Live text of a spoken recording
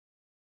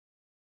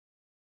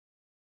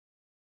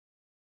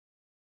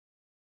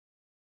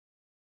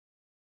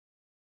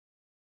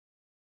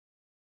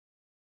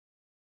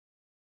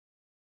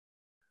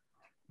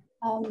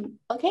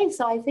Okay,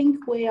 so I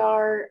think we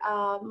are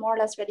more or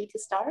less ready to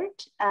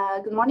start.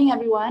 Good morning,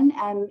 everyone.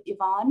 I'm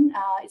Yvonne.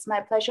 It's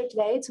my pleasure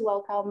today to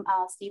welcome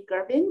Steve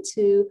Girvin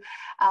to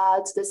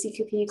the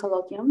CQP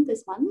Colloquium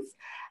this month.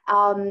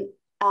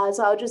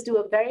 So I'll just do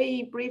a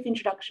very brief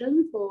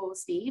introduction for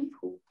Steve,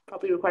 who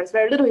probably requires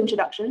very little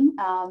introduction.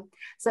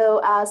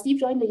 Steve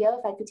joined the Yale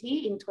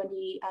faculty in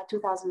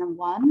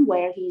 2001,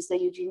 where he's the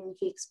Eugene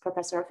Higgs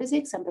Professor of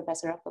Physics and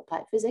Professor of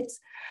Applied Physics.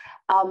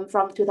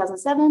 From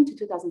 2007 to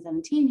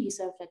 2017, he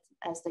served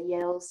as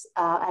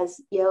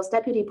Yale's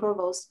Deputy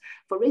Provost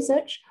for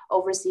Research,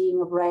 overseeing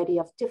a variety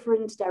of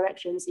different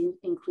directions,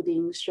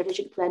 including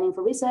strategic planning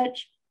for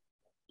research,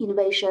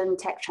 innovation,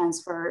 tech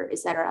transfer,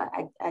 etc.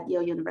 at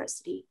Yale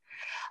University.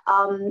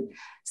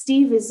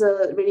 Steve is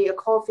really a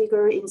core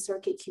figure in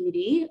Circuit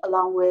QED,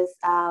 along with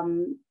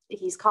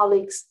his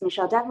colleagues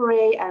Michel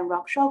Devoret and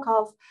Rob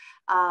Shelkoff.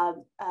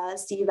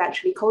 Steve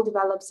actually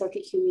co-developed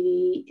Circuit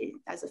QED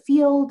as a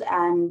field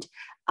and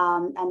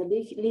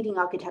the leading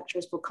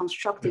architectures for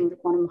constructing the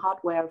quantum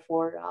hardware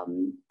for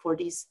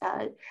these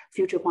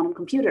future quantum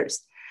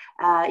computers.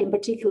 In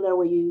particular,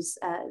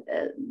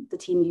 the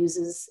team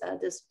uses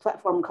this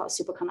platform called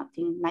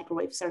superconducting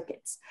microwave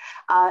circuits.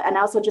 And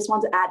I also just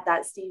want to add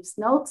that Steve's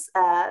notes,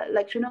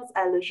 lecture notes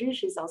at Le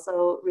Juge, is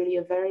also really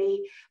a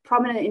very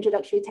prominent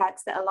introductory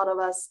text that a lot of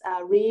us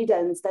read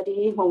and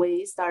study when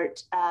we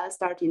start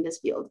in this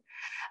field.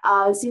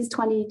 Since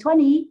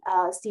 2020,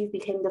 Steve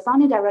became the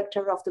founding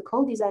director of the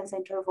Co-Design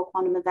Center for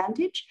Quantum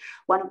Advantage,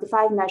 one of the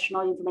 5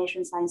 national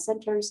information science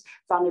centers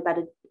founded by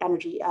the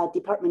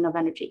Department of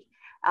Energy.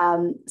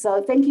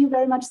 So thank you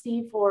very much,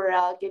 Steve, for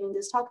giving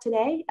this talk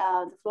today.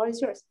 The floor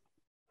is yours.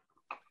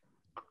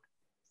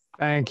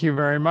 Thank you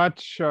very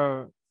much,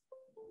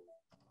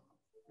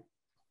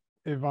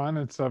 Yvonne.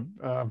 It's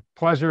a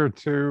pleasure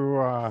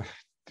to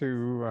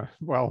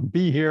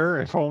be here,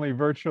 if only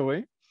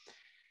virtually.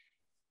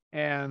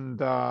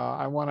 And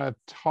I want to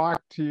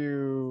talk to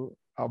you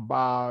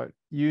about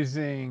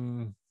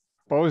using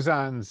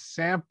boson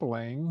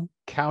sampling,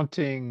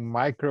 counting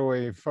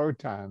microwave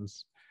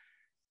photons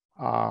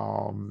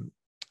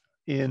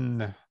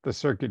in the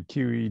Circuit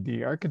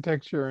QED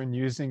architecture and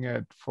using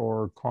it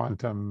for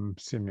quantum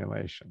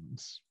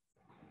simulations.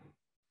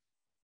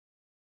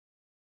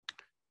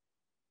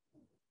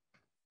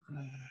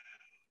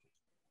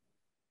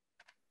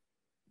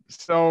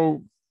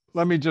 So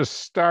let me just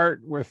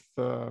start with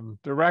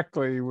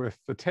directly with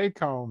the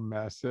take-home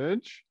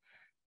message,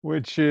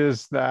 which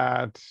is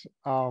that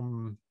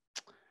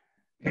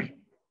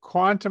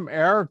quantum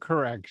error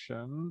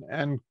correction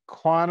and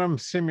quantum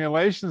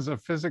simulations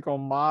of physical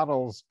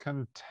models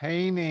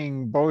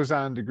containing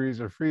boson degrees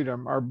of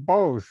freedom are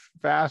both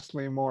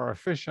vastly more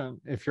efficient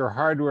if your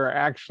hardware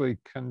actually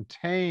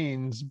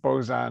contains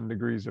boson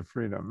degrees of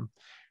freedom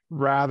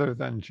rather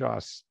than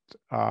just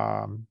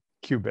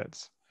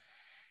qubits.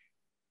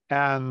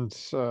 And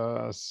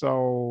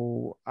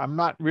so I'm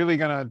not really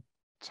going to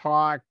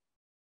talk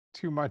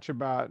too much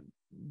about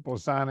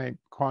bosonic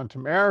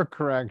quantum error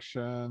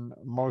correction,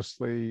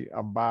 mostly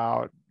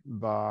about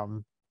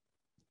the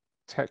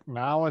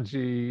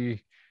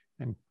technology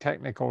and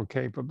technical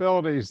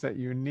capabilities that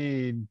you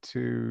need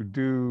to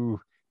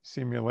do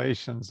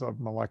simulations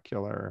of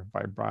molecular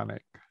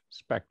vibronic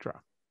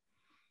spectra.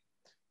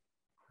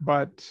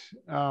 But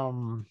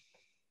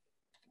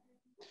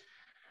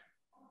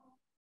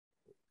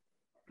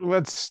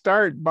let's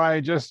start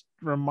by just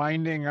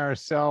reminding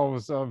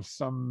ourselves of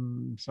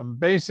some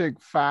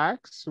basic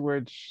facts,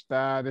 which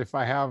that if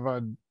I have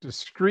a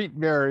discrete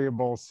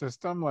variable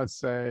system, let's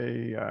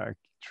say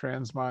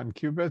transmon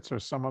qubits or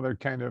some other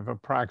kind of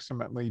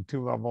approximately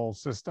 2-level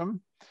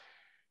system,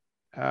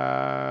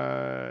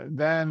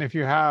 then if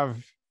you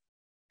have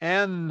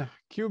n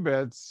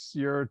qubits,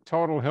 your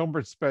total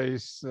Hilbert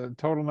space,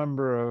 total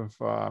number of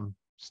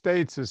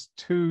states is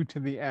 2 to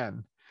the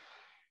n.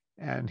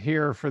 And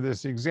here for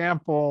this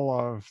example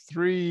of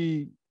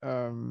 3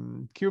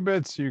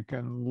 qubits, you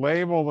can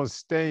label the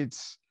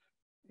states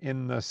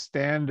in the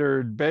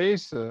standard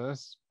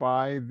basis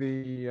by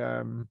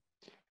the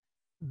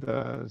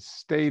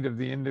state of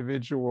the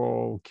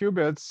individual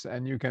qubits,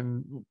 and you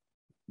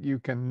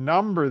can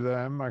number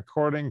them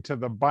according to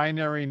the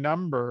binary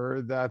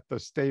number that the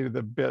state of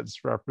the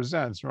bits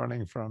represents,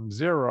 running from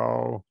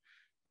 0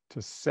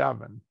 to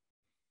 7.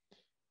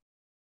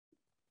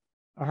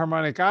 A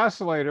harmonic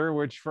oscillator,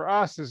 which for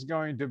us is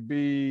going to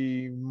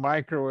be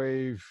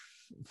microwave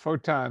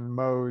photon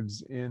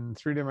modes in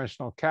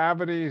 3-dimensional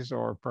cavities,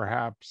 or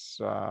perhaps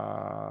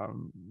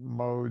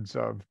modes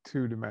of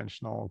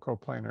 2-dimensional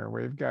coplanar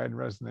waveguide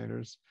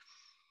resonators,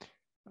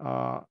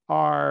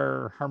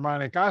 are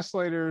harmonic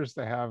oscillators.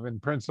 They have, in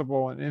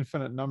principle, an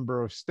infinite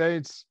number of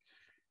states.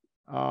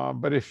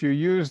 But if you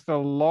use the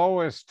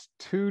lowest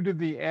 2 to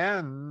the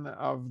n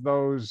of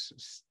those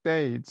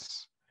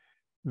states,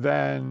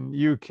 then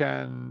you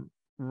can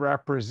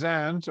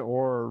represent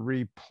or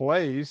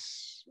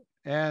replace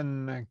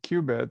n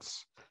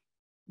qubits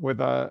with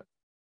a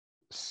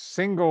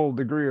single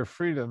degree of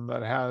freedom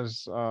that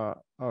has a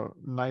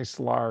nice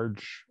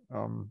large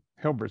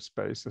Hilbert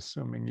space,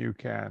 assuming you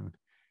can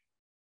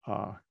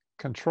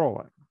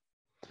control it.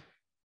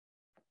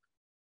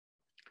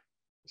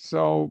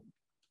 So,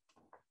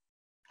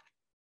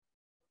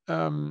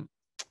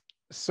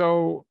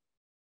 so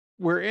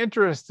we're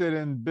interested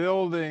in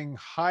building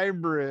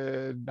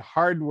hybrid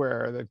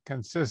hardware that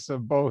consists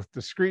of both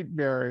discrete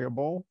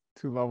variable,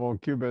 2-level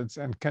qubits,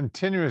 and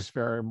continuous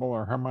variable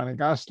or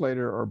harmonic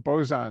oscillator or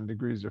boson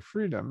degrees of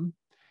freedom.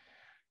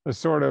 The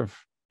sort of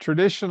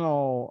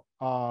traditional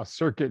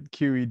circuit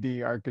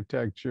QED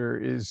architecture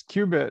is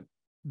qubit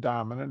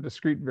dominant,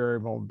 discrete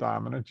variable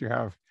dominant. You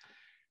have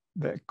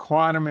the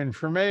quantum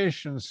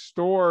information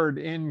stored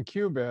in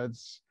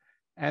qubits,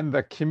 and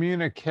the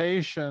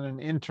communication and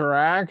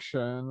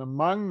interaction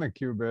among the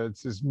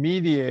qubits is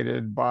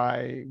mediated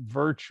by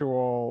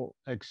virtual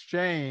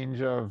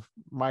exchange of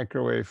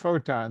microwave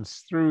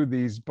photons through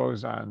these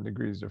boson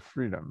degrees of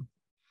freedom,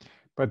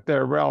 but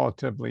they're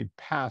relatively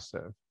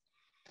passive.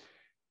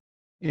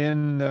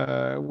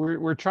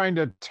 We're trying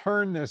to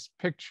turn this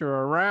picture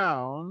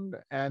around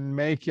and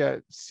make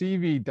it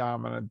CV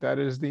dominant. That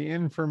is, the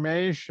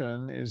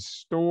information is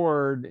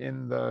stored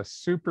in the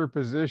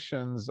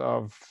superpositions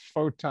of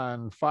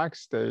photon Fock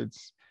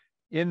states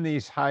in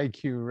these high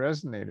Q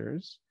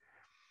resonators,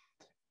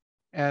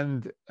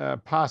 and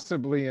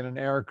possibly in an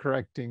error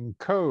correcting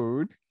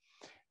code.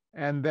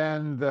 And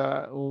then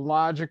the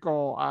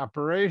logical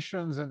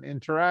operations and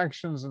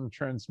interactions and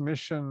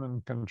transmission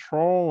and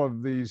control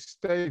of these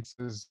states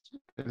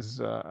is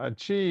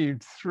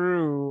achieved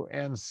through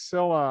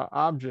ancilla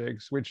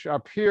objects, which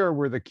up here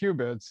were the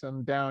qubits,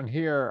 and down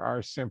here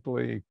are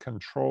simply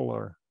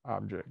controller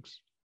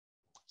objects,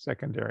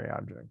 secondary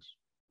objects.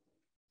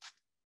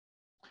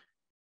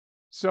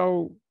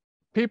 So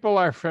people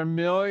are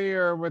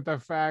familiar with the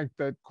fact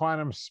that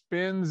quantum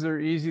spins are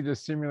easy to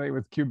simulate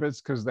with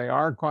qubits because they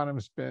are quantum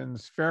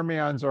spins.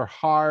 Fermions are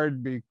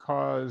hard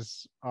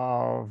because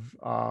of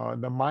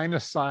the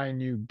minus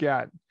sign you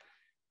get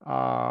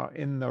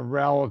in the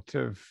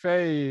relative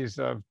phase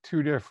of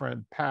two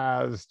different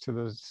paths to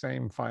the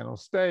same final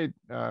state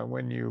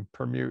when you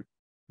permute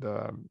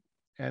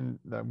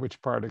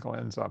which particle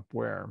ends up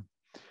where.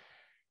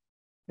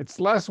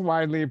 It's less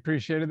widely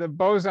appreciated that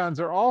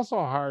bosons are also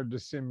hard to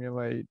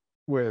simulate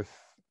with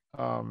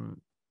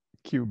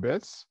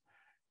qubits.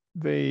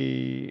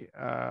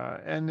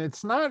 And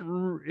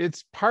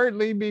it's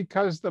partly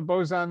because the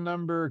boson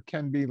number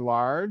can be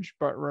large,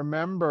 but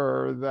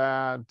remember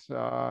that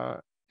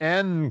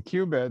n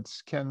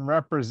qubits can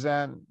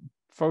represent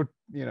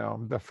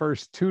the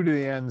first 2 to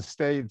the n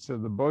states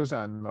of the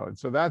boson mode,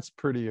 so that's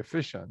pretty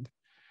efficient.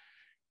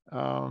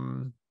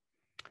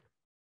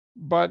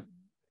 But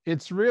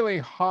it's really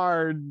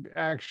hard,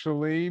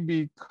 actually,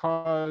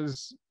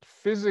 because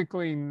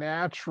physically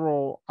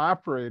natural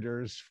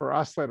operators for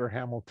oscillator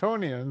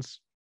Hamiltonians,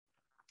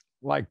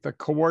 like the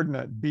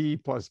coordinate B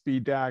plus B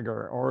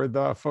dagger or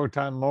the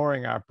photon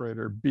lowering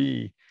operator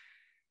B,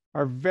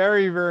 are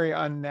very, very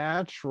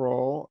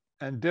unnatural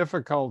and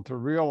difficult to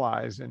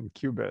realize in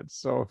qubits.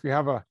 So if you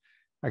have a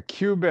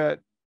qubit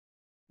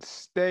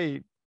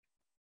state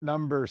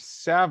number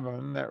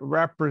 7 that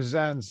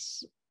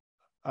represents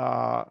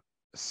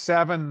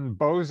 7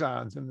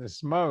 bosons in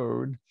this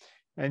mode,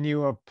 and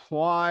you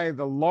apply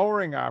the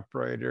lowering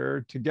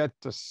operator to get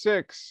to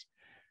 6,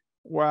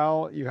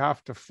 well, you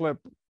have to flip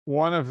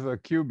one of the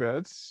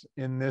qubits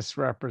in this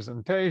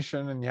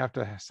representation, and you have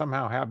to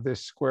somehow have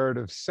this square root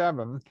of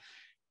 7.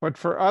 But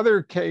for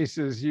other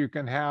cases, you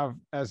can have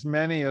as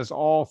many as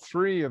all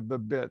 3 of the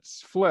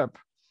bits flip.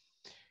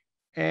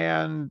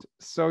 And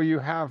so you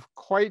have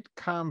quite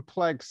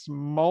complex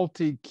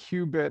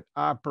multi-qubit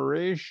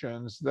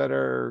operations that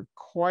are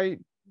quite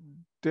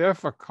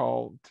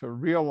difficult to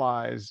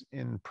realize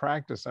in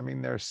practice. I mean,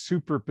 there are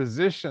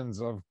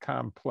superpositions of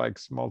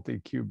complex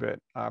multi-qubit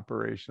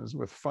operations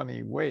with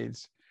funny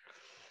weights.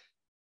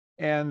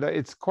 And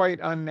it's quite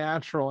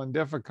unnatural and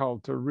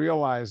difficult to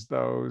realize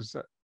those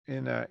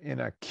in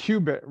a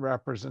qubit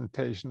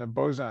representation of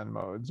boson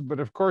modes. But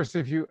of course,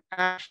 if you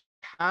actually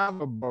have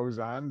a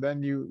boson,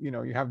 then you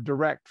have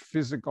direct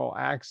physical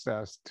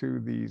access to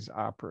these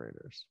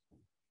operators.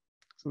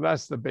 So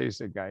that's the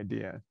basic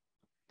idea.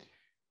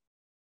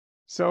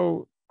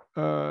 So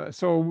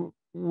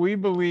we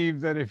believe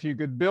that if you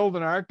could build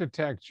an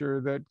architecture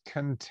that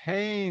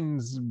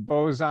contains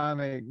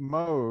bosonic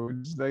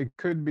modes, they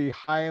could be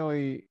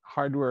highly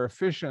hardware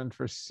efficient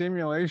for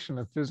simulation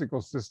of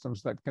physical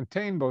systems that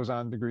contain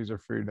boson degrees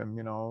of freedom,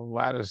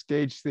 lattice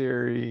gauge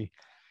theory,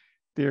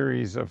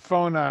 theories of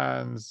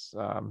phonons,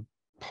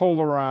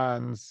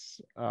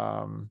 polarons,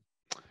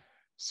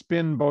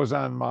 spin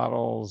boson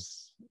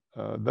models,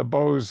 the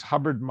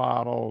Bose-Hubbard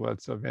model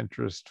that's of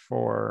interest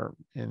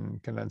in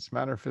condensed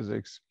matter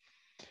physics.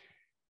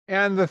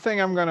 And the thing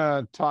I'm going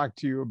to talk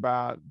to you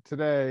about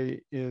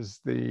today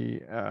is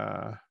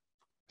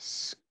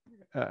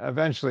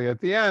eventually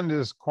at the end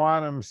is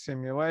quantum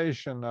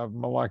simulation of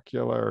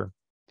molecular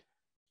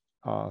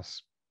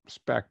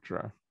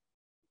spectra.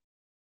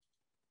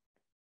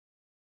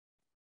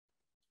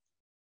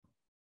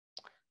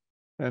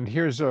 And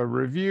here's a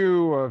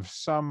review of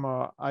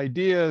some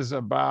ideas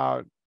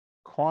about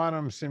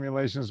quantum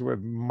simulations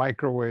with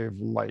microwave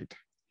light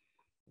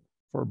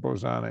for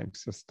bosonic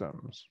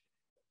systems.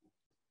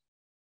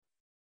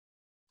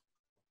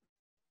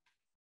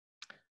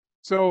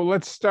 So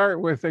let's start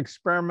with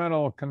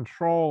experimental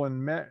control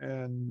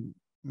and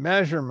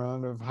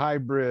measurement of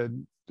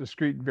hybrid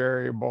discrete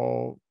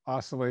variable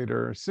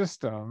oscillator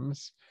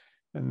systems,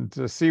 and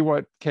to see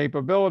what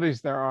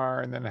capabilities there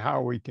are and then how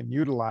we can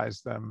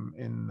utilize them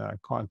in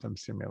quantum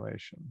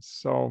simulations.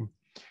 So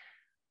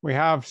we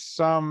have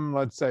some,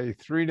 let's say,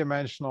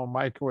 three-dimensional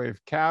microwave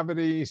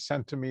cavity,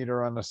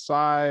 centimeter on the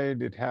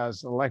side. It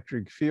has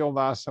electric field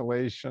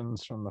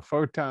oscillations from the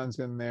photons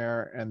in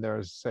there, and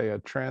there's, say, a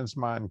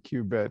transmon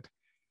qubit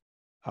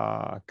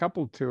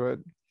coupled to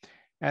it.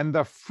 And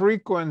the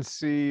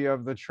frequency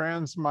of the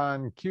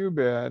transmon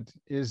qubit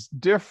is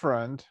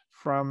different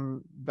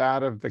from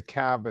that of the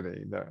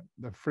cavity.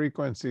 The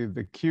frequency of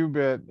the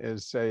qubit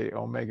is, say,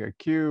 omega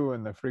q,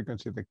 and the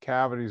frequency of the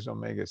cavity is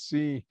omega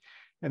c.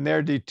 And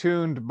they're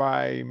detuned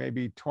by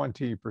maybe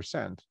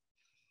 20%.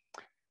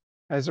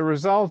 As a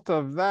result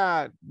of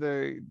that,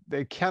 they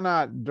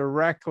cannot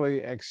directly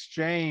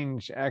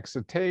exchange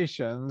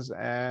excitations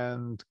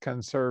and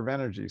conserve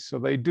energy. So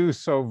they do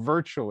so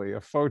virtually.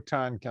 A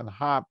photon can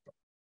hop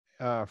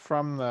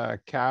from the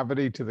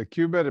cavity to the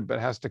qubit, but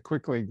it has to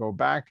quickly go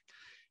back.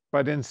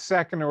 But in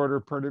second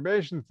order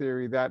perturbation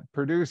theory, that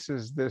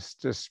produces this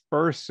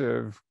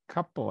dispersive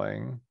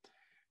coupling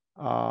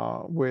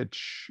of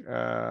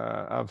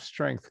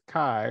strength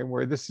chi,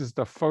 where this is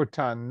the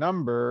photon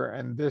number,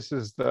 and this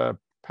is the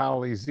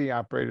Pauli Z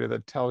operator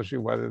that tells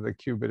you whether the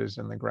qubit is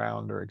in the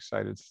ground or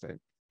excited state.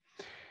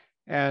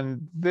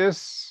 And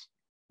this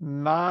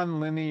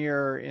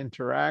nonlinear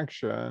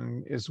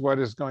interaction is what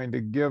is going to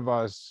give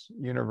us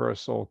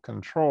universal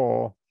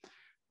control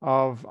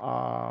of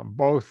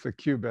both the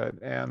qubit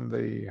and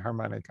the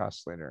harmonic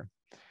oscillator.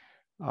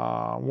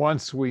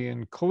 Once we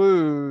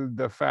include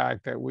the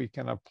fact that we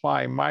can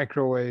apply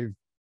microwave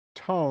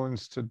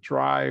tones to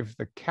drive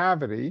the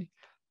cavity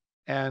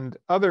and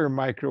other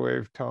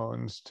microwave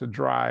tones to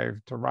drive,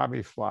 to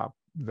Rabi-flop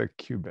the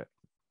qubit.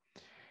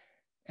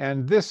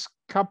 And this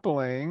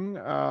coupling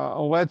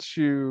lets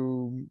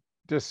you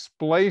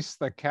displace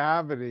the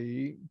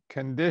cavity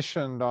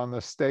conditioned on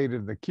the state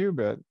of the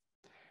qubit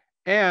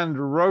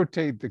and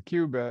rotate the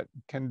qubit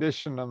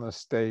conditioned on the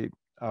state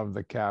of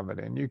the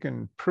cavity. And you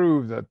can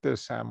prove that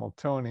this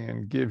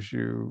Hamiltonian gives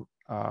you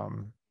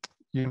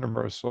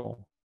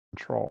universal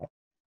control.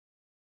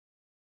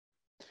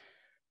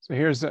 So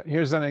here's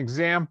an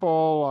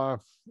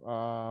example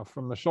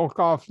from the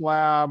Shulkoff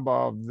lab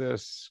of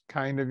this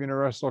kind of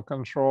universal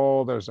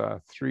control. There's a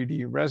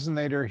 3D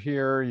resonator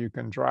here. You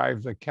can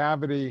drive the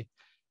cavity.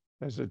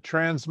 There's a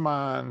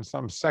transmon,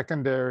 some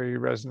secondary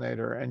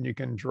resonator, and you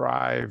can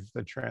drive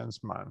the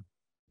transmon.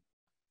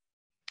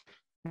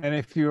 And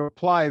if you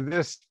apply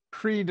this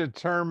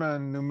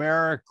predetermined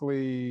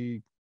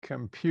numerically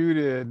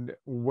computed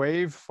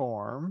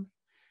waveform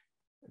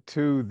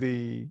to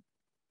the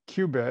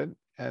qubit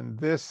and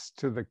this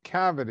to the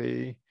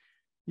cavity,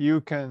 you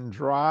can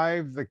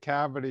drive the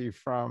cavity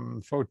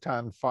from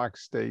photon Fock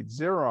state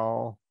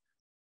 0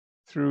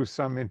 through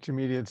some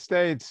intermediate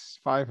states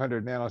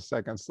 500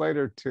 nanoseconds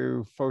later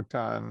to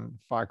photon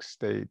Fock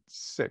state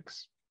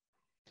 6.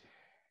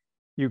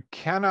 You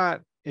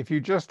cannot, if you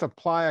just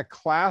apply a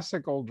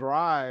classical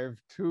drive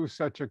to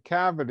such a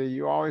cavity,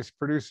 you always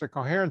produce a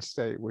coherent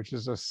state, which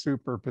is a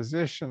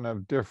superposition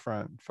of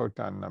different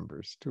photon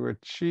numbers. To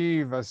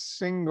achieve a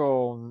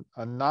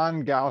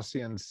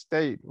non-Gaussian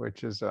state,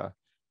 which is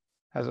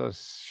has a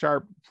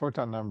sharp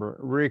photon number,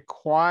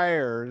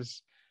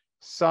 requires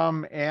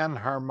some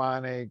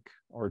anharmonic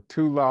or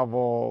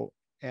two-level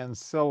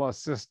ancilla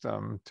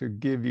system to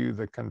give you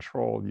the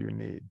control you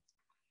need.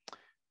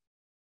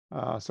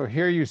 So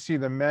here you see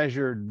the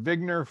measured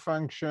Wigner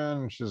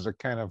function, which is a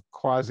kind of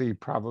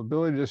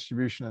quasi-probability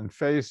distribution in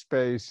phase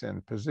space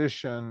and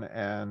position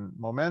and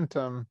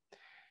momentum.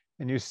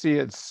 And you see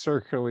it's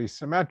circularly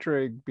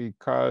symmetric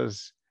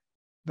because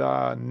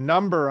the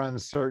number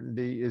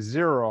uncertainty is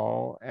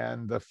 0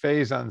 and the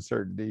phase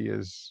uncertainty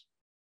is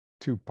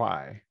 2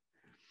 pi.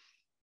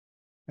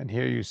 And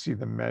here you see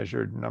the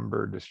measured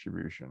number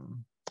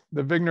distribution.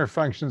 The Wigner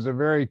function is a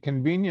very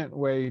convenient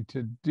way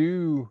to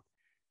do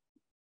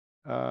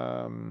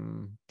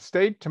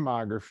state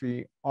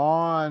tomography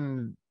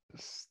on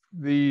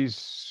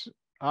these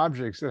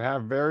objects that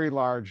have very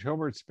large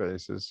Hilbert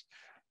spaces.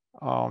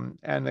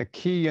 And the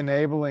key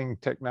enabling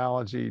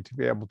technology to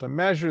be able to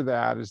measure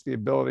that is the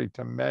ability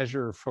to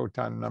measure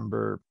photon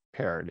number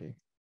parity.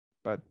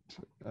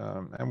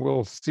 And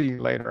we'll see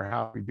later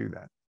how we do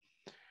that.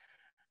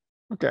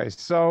 Okay,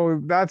 so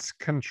that's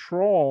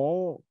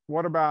control.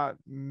 What about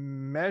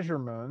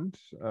measurement?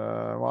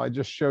 Well, I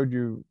just showed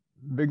you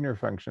Wigner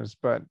functions,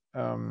 but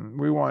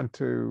we want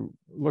to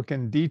look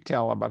in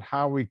detail about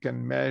how we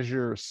can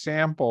measure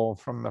sample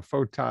from the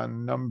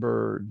photon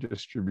number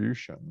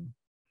distribution.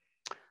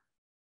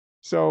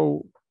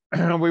 So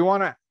we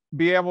want to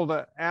be able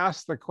to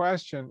ask the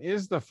question,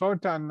 is the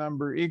photon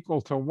number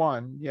equal to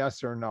 1?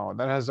 Yes or no.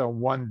 That has a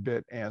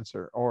 1-bit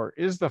answer. Or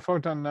is the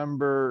photon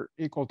number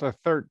equal to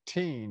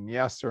 13?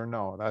 Yes or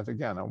no. That's,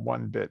 again, a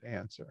 1-bit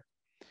answer.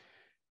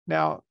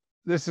 Now,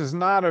 this is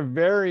not a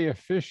very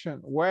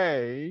efficient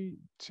way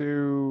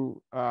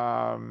to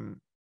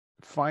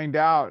find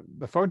out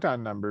the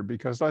photon number,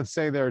 because let's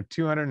say there are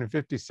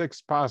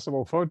 256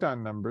 possible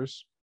photon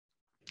numbers,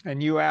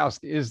 and you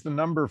ask, is the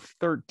number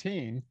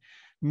 13?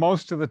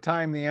 Most of the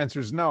time, the answer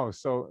is no.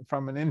 So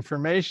from an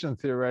information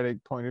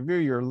theoretic point of view,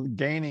 you're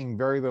gaining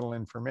very little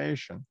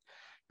information,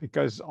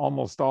 because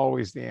almost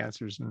always the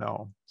answer is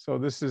no. So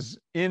this is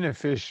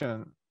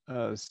inefficient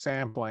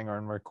sampling,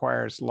 and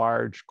requires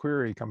large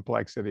query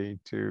complexity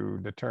to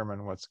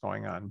determine what's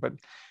going on. But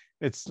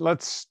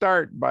let's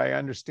start by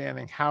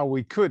understanding how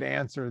we could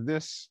answer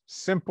this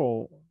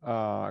simple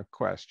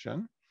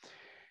question.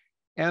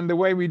 And the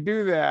way we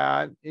do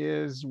that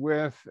is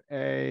with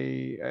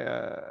a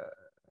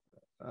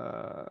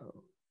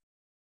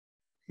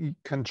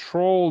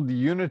controlled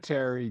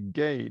unitary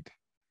gate,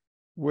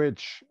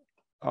 which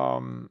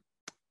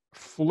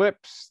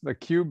flips the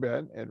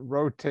qubit. It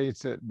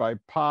rotates it by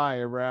pi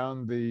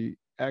around the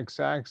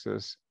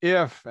x-axis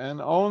if and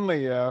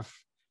only if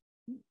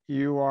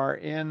you are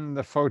in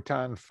the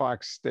photon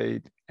Fock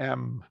state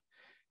M.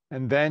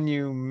 And then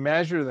you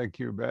measure the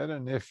qubit,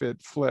 and if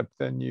it flipped,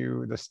 then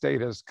the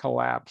state has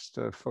collapsed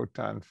to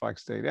photon Fock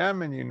state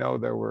M, and you know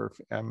there were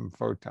M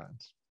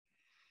photons.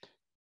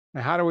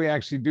 Now, how do we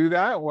actually do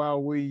that?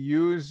 Well, we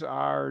use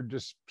our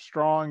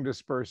strong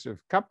dispersive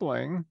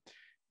coupling,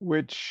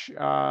 which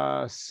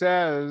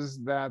says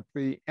that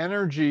the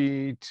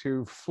energy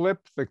to flip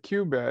the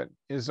qubit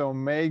is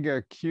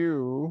omega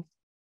q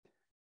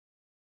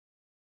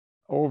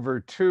over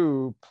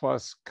 2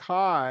 plus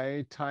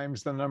chi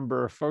times the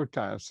number of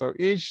photons. So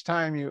each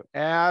time you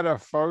add a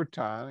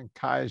photon, and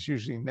chi is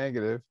usually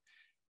negative,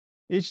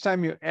 each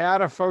time you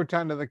add a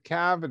photon to the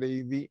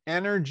cavity, the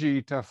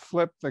energy to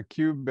flip the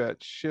qubit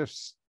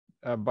shifts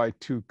by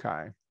 2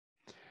 chi.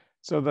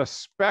 So the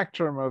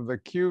spectrum of the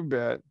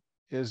qubit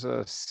is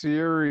a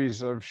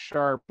series of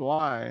sharp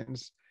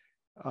lines,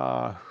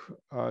 and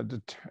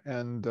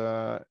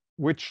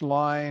which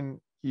line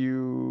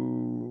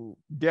you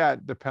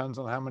get depends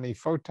on how many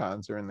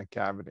photons are in the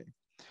cavity.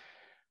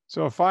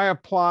 So if I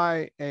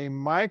apply a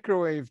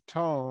microwave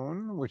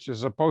tone, which is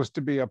supposed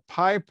to be a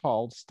pi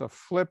pulse to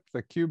flip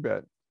the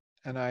qubit,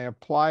 and I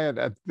apply it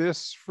at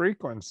this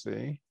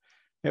frequency,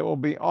 it will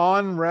be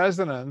on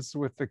resonance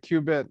with the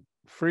qubit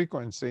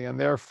frequency, and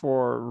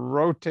therefore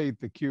rotate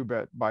the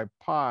qubit by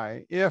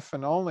pi if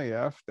and only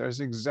if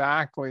there's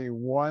exactly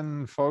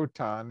 1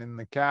 photon in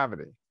the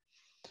cavity.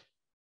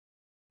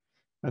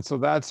 And so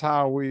that's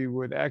how we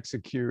would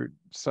execute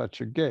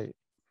such a gate.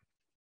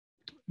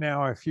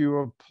 Now, if you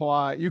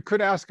apply, you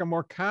could ask a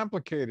more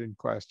complicated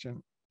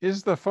question.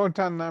 Is the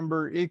photon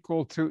number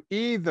equal to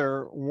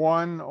either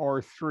 1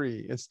 or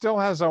 3? It still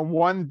has a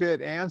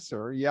 1-bit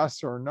answer,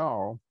 yes or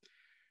no,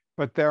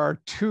 but there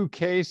are 2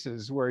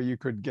 cases where you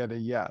could get a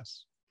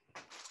yes.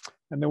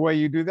 And the way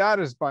you do that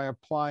is by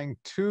applying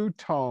 2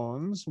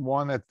 tones,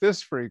 one at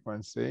this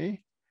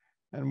frequency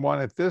and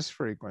one at this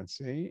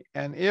frequency.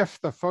 And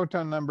if the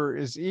photon number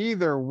is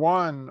either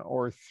 1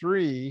 or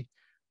 3,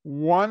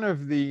 one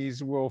of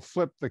these will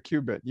flip the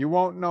qubit. You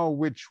won't know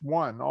which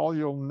one. All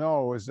you'll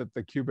know is that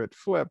the qubit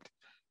flipped,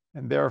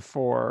 and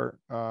therefore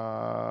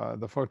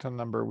the photon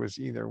number was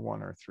either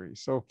 1 or 3.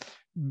 So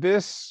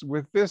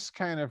with this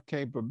kind of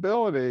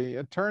capability,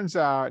 it turns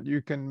out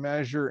you can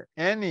measure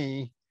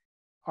any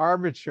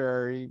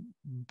arbitrary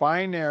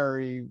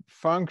binary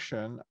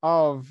function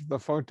of the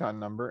photon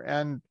number,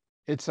 and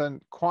it's a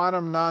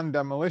quantum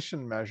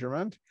non-demolition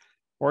measurement.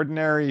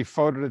 Ordinary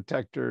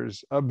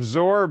photodetectors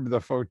absorb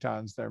the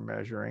photons they're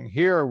measuring.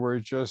 Here, we're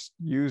just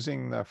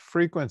using the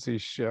frequency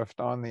shift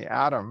on the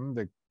atom,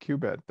 the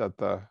qubit, that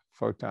the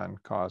photon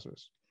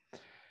causes.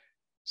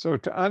 So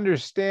to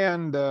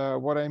understand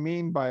what I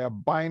mean by a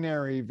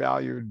binary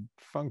valued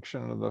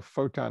function of the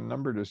photon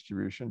number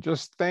distribution,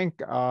 just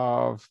think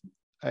of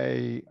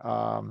a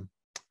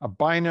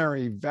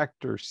binary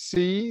vector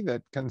C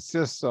that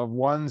consists of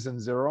 1s and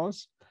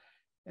 0s.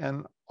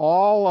 And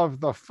all of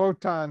the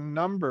photon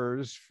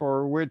numbers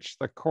for which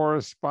the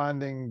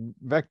corresponding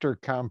vector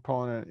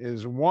component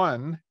is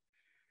 1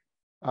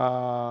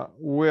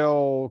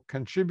 will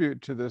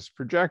contribute to this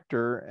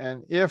projector.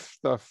 And if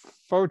the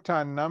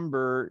photon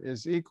number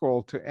is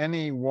equal to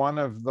any one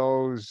of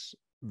those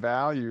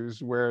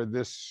values where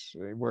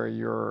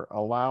you're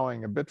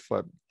allowing a bit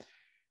flip,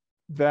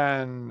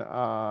 then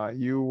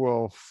you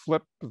will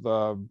flip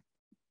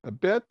a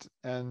bit,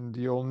 and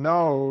you'll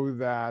know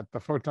that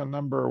the photon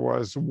number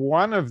was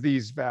one of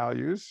these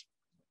values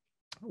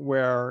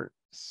where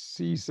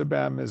C sub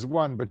m is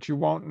 1, but you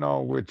won't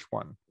know which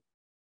one.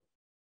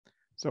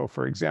 So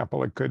for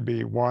example, it could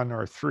be 1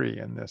 or 3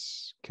 in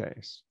this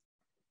case.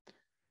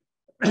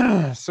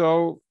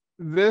 So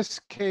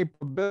this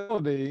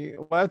capability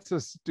lets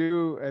us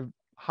do a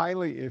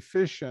highly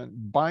efficient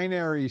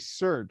binary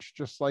search,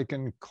 just like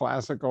in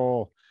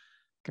classical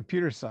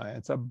computer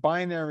science, a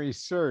binary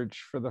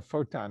search for the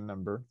photon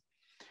number.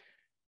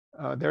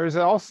 There is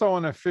also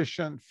an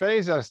efficient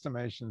phase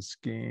estimation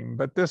scheme,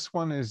 but this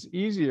one is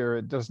easier.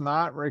 It does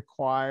not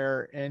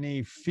require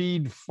any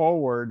feed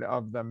forward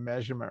of the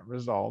measurement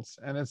results,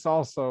 and it's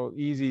also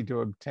easy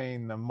to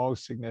obtain the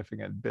most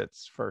significant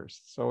bits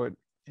first. So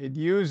it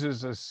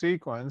uses a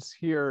sequence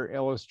here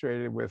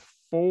illustrated with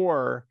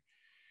 4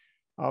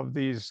 of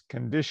these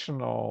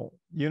conditional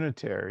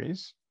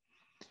unitaries.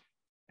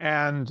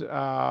 And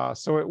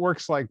so it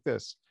works like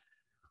this.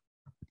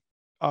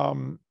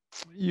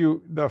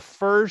 The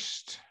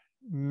first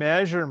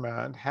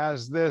measurement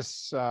has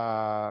this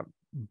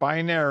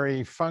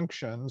binary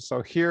function.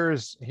 So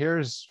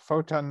here's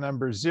photon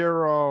number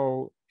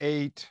 0,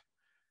 8,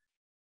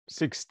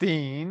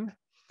 16.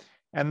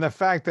 And the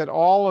fact that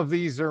all of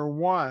these are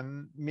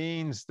 1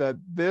 means that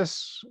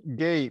this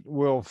gate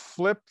will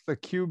flip the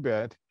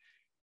qubit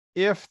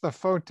if the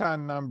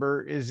photon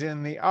number is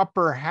in the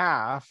upper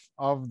half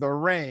of the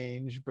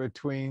range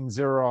between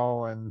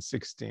 0 and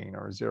 16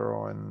 or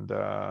 0 and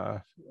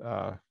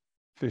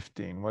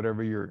 15,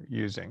 whatever you're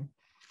using.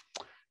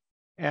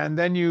 And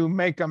then you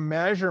make a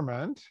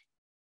measurement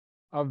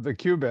of the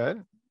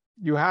qubit.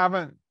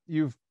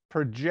 You've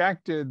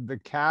projected the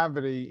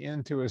cavity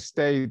into a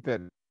state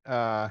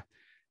that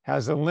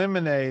has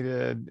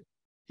eliminated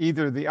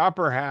either the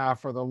upper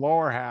half or the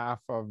lower half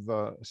of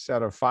the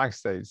set of Fock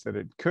states that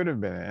it could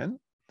have been in.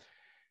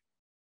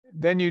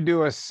 Then you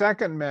do a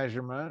second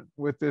measurement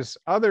with this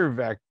other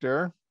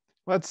vector.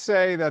 Let's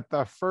say that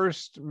the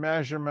first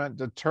measurement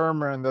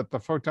determined that the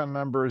photon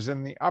number is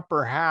in the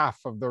upper half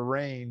of the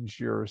range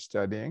you're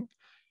studying.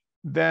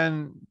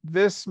 Then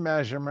this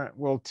measurement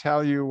will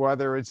tell you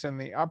whether it's in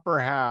the upper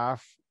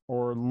half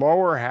or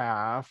lower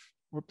half.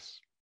 Whoops,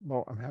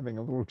 well, I'm having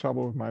a little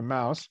trouble with my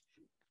mouse.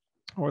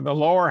 Or the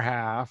lower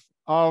half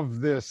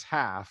of this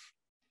half,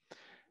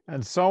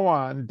 and so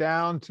on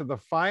down to the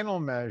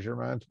final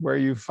measurement where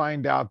you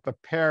find out the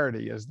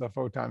parity. Is the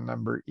photon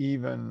number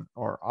even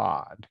or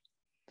odd?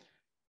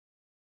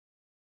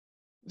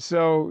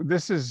 So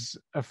this is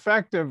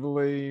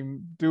effectively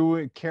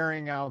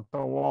carrying out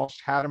the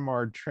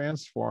Walsh-Hadamard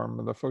transform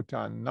of the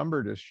photon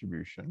number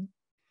distribution.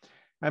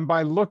 And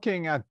by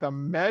looking at the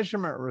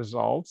measurement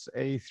results,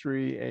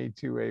 A3,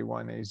 A2,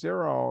 A1,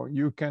 A0,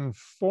 you can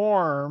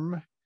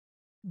form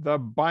the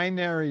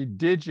binary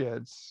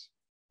digits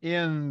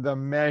in the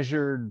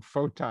measured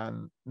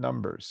photon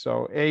numbers.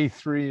 So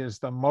A3 is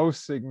the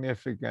most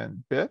significant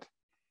bit.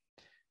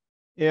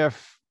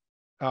 If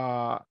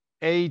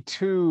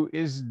A2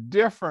 is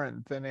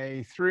different than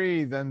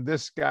A3, then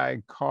this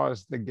guy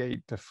caused the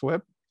gate to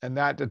flip, and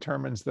that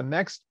determines the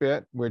next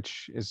bit,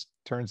 which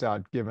turns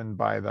out given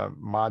by the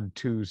mod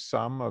 2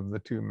 sum of the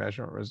 2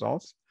 measurement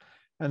results,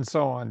 and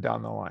so on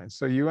down the line.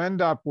 So you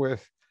end up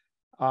with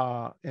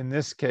in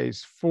this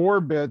case, 4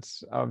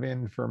 bits of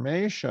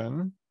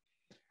information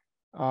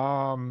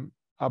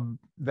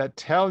that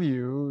tell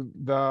you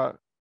the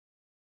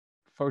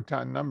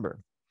photon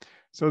number.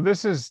 So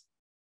this is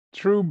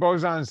true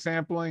boson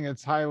sampling.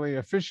 It's highly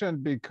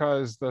efficient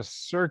because the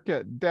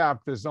circuit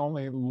depth is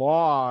only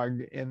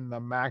log in the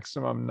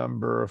maximum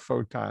number of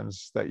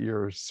photons that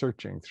you're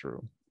searching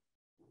through.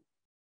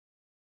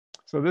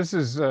 So this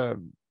is a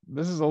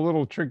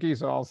little tricky,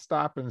 so I'll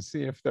stop and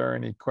see if there are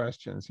any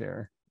questions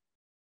here.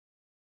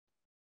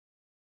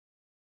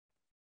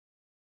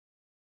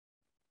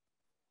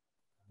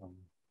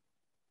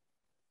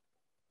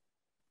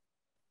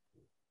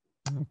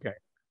 Okay.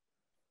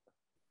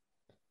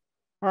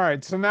 All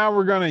right, so now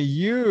we're going to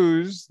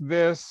use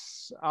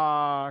this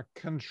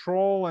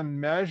control and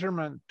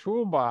measurement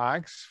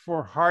toolbox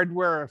for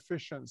hardware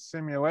efficient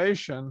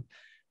simulation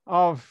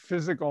of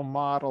physical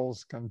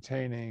models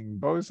containing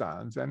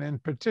bosons. And in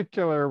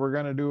particular, we're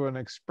going to do an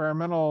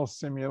experimental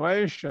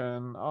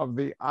simulation of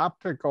the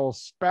optical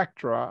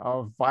spectra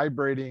of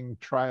vibrating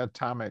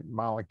triatomic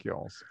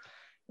molecules.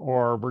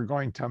 Or we're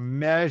going to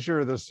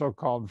measure the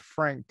so-called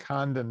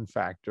Frank-Condon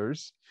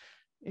factors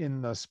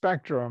in the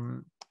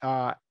spectrum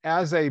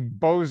as a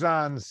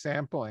boson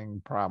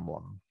sampling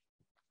problem.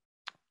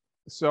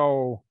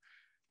 So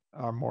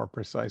more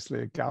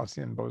precisely, a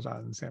Gaussian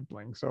boson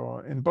sampling.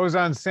 So in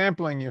boson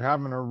sampling, you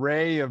have an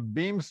array of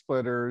beam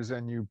splitters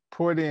and you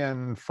put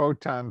in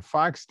photon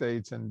Fock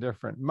states in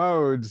different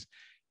modes,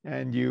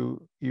 and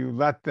you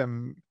let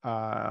them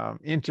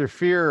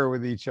interfere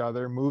with each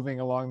other, moving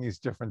along these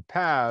different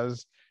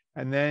paths.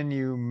 And then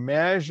you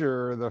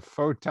measure the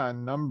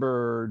photon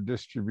number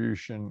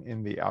distribution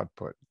in the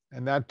output.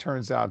 And that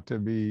turns out to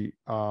be,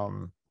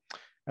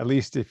 at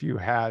least if you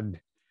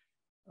had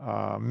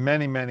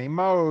many, many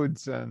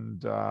modes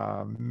and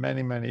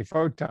many, many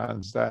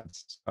photons,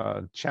 that's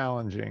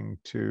challenging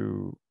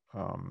to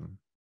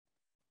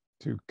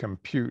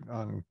compute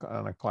on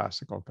a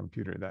classical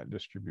computer, that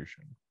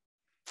distribution.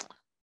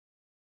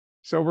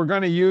 So we're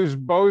going to use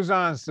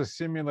bosons to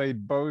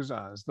simulate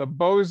bosons. The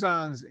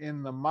bosons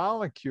in the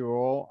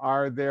molecule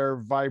are their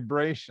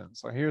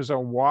vibrations. So here's a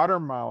water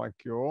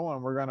molecule,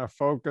 and we're going to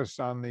focus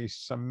on the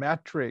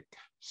symmetric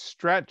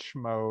stretch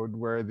mode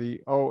where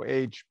the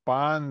OH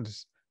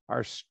bonds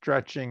are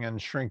stretching and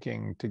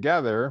shrinking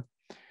together,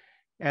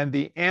 and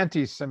the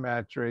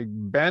antisymmetric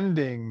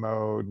bending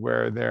mode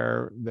where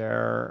they're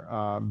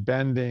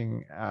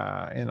bending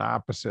in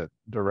opposite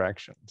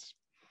directions.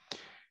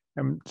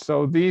 And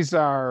so these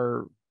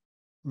are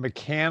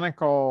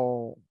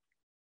mechanical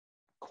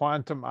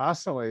quantum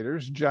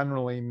oscillators,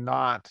 generally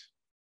not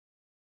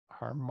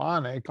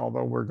harmonic,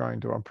 although we're going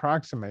to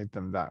approximate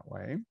them that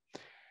way.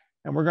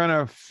 And we're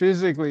going to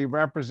physically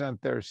represent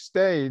their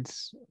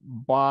states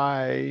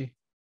by,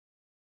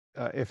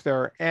 if there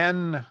are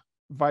n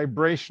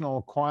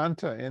vibrational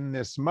quanta in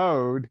this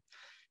mode,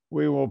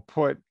 we will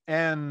put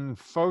n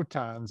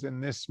photons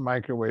in this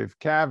microwave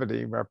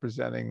cavity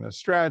representing the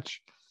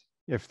stretch.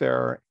 If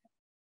there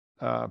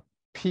are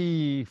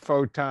p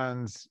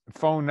photons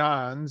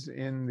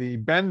in the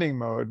bending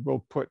mode,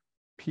 we'll put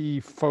p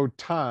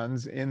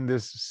photons in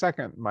this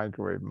second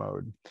microwave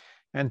mode.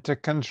 And to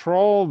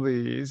control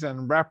these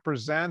and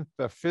represent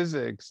the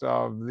physics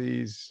of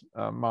these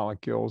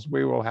molecules,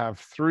 we will have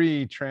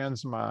 3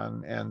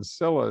 transmon and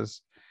Scillas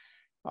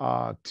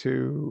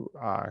to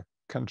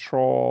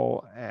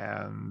control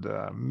and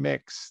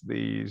mix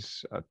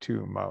these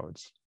 2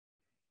 modes.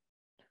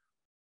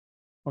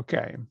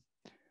 Okay,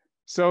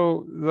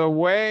 so the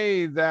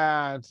way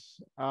that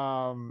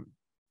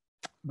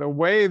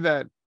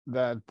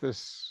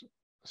this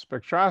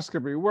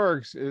spectroscopy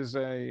works is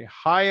a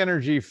high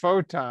energy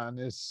photon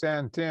is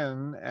sent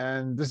in,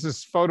 and this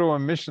is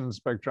photoemission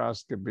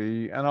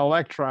spectroscopy. An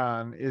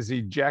electron is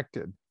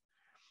ejected,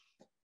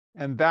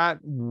 and that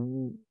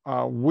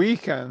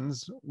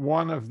weakens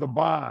one of the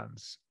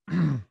bonds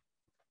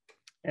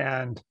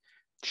and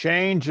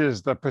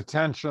changes the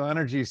potential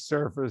energy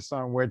surface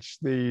on which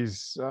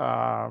these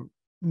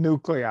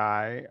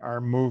nuclei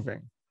are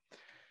moving.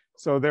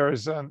 So there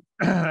is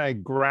a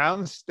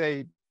ground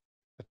state,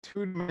 a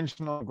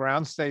 2-dimensional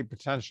ground state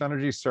potential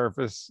energy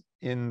surface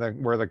in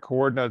where the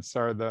coordinates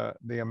are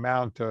the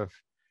amount of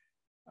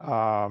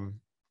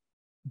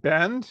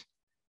bend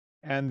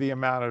and the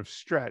amount of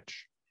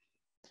stretch.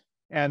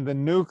 And the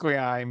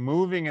nuclei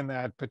moving in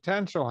that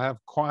potential have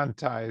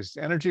quantized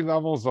energy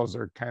levels. Those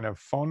are kind of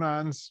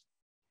phonons.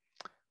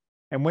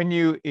 And when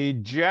you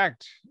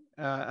eject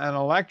an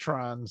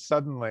electron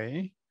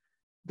suddenly,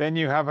 then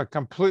you have a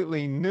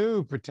completely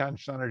new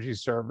potential energy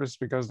surface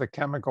because the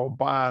chemical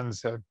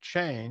bonds have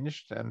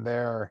changed, and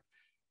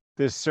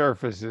this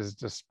surface is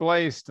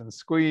displaced and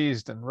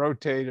squeezed and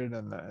rotated,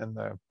 and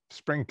the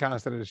spring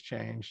constant has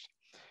changed.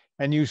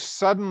 And you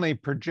suddenly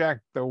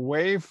project the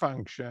wave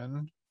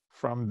function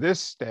from this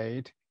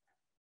state,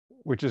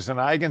 which is an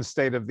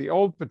eigenstate of the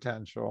old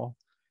potential,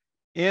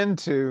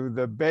 into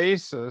the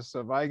basis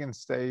of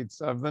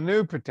eigenstates of the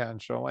new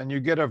potential, and you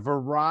get a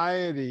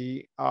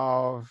variety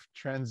of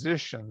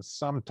transitions,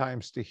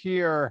 sometimes to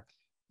here,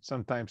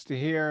 sometimes to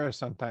here,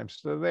 sometimes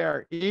to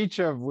there, each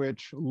of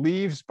which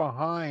leaves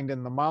behind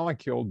in the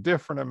molecule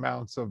different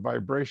amounts of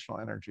vibrational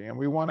energy. And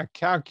we want to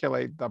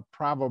calculate the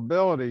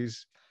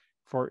probabilities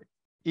for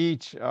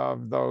each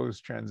of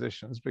those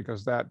transitions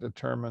because that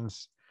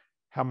determines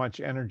how much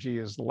energy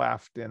is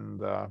left in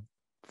the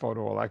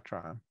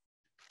photoelectron.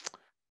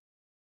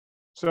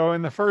 So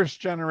in the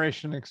first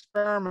generation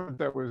experiment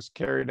that was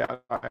carried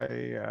out by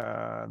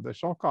the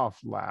Shulkoff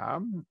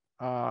lab,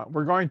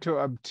 we're going to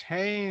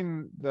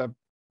obtain the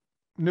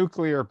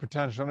nuclear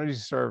potential energy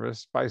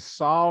surface by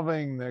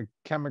solving the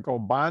chemical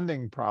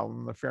bonding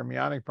problem, the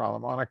fermionic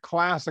problem, on a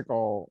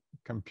classical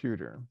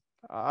computer.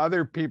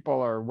 Other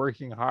people are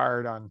working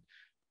hard on,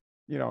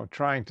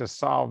 trying to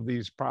solve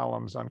these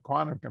problems on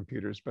quantum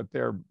computers, but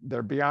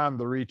they're beyond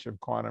the reach of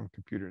quantum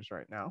computers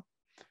right now.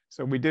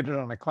 So we did it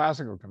on a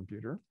classical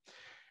computer.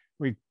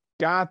 We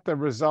got the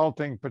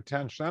resulting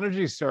potential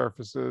energy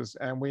surfaces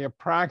and we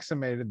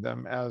approximated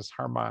them as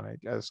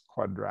harmonic, as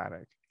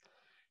quadratic.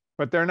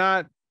 But they're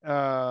not,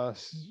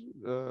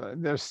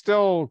 there's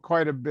still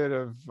quite a bit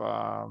of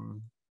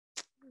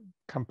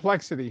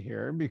complexity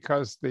here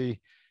because the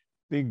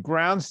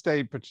ground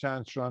state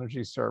potential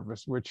energy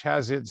surface, which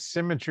has its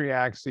symmetry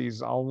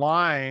axes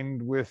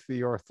aligned with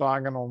the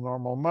orthogonal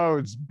normal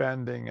modes,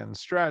 bending and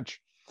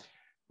stretch,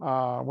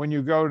 when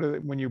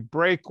you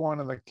break one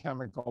of the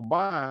chemical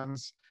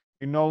bonds,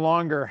 you no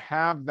longer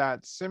have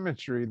that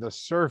symmetry. The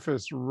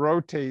surface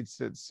rotates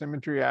its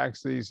symmetry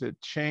axes, it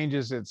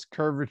changes its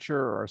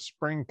curvature or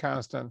spring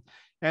constant,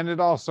 and it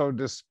also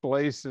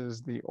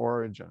displaces the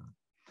origin.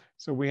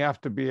 So we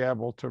have to be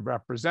able to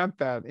represent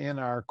that in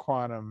our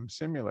quantum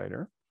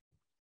simulator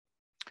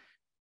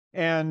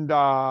and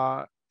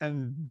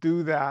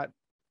do that,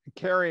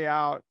 carry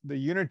out the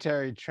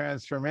unitary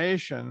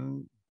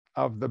transformation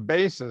of the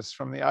basis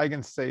from the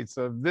eigenstates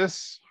of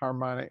this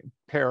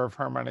pair of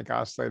harmonic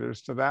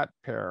oscillators to that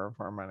pair of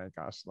harmonic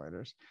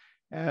oscillators.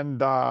 And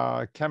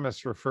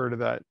chemists refer to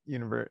that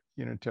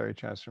unitary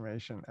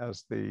transformation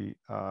as the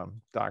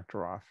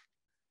Doctoroff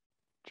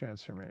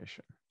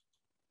transformation.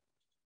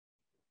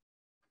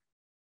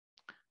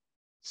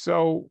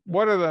 So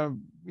what are the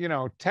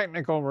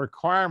technical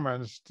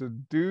requirements to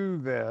do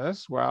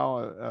this?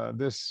 Well,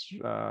 this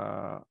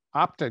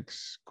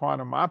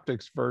quantum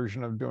optics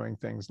version of doing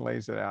things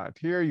lays it out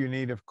here. You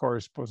need, of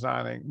course,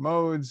 bosonic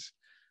modes.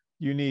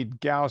 You need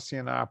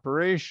Gaussian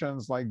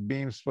operations like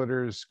beam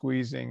splitters,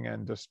 squeezing,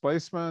 and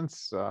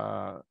displacements.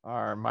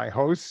 My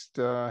host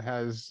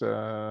has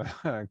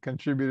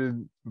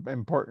contributed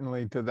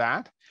importantly to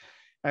that.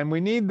 And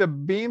we need the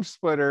beam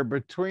splitter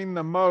between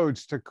the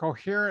modes to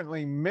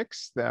coherently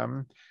mix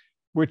them,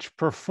 which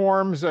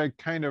performs a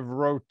kind of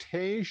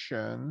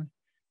rotation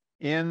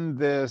in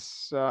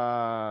this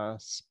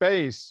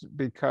space,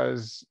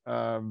 because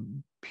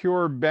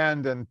pure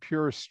bend and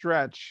pure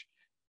stretch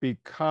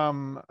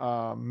become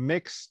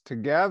mixed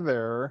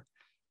together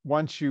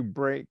once you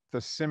break the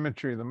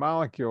symmetry of the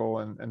molecule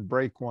and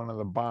break one of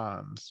the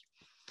bonds.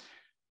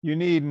 You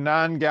need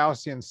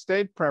non-Gaussian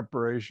state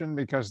preparation,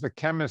 because the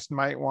chemist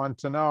might want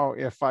to know,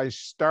 if I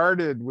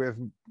started with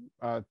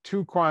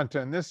 2 quanta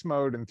in this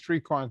mode and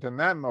 3 quanta in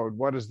that mode,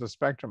 what does the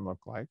spectrum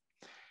look like?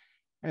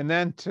 And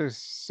then to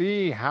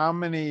see how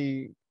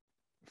many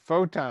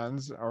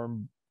photons or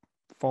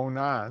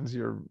phonons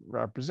you're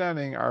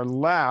representing are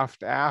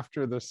left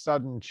after the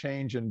sudden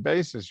change in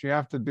basis, you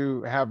have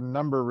to have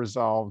number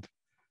resolved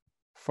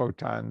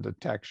photon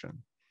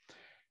detection.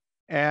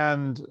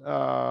 And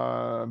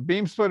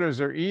beam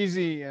splitters are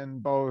easy in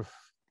both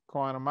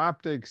quantum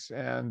optics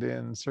and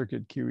in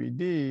circuit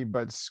QED,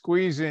 but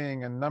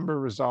squeezing and number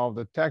resolved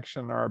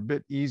detection are a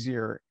bit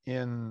easier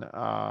than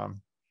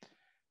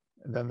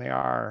they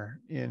are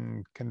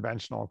in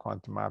conventional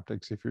quantum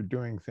optics if you're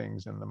doing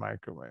things in the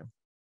microwave.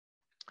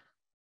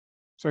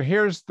 So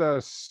here's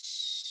the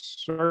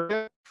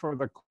circuit for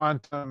the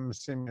quantum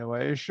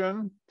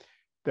simulation.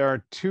 There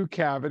are 2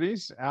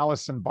 cavities,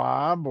 Alice and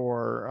Bob,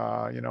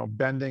 or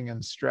bending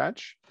and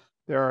stretch.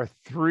 There are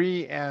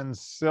 3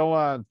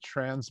 ancilla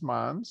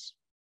transmons.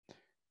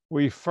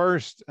 We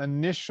first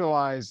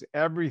initialize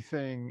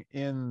everything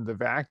in the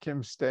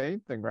vacuum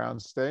state, the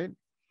ground state.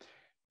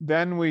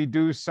 Then we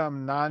do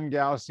some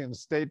non-Gaussian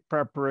state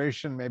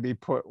preparation, maybe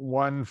put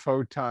 1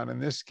 photon in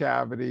this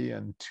cavity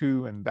and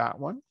 2 in that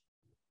one.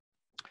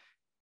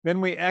 Then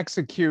we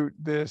execute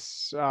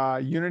this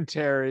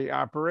unitary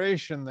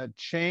operation that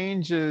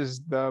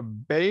changes the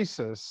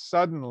basis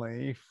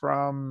suddenly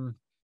from,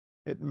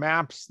 it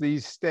maps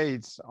these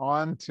states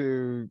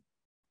onto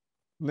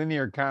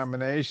linear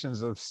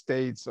combinations of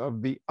states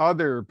of the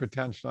other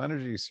potential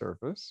energy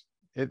surface.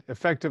 It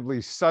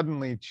effectively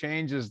suddenly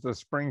changes the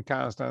spring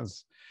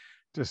constants,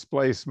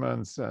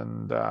 displacements,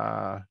 and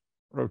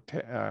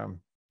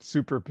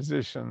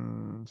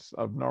superpositions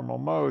of normal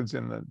modes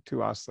in the 2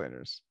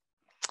 oscillators.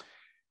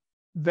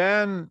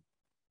 Then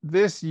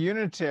this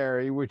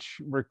unitary, which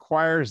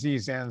requires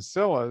these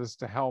ancillas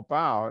to help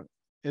out,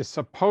 is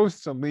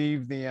supposed to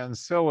leave the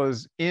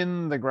ancillas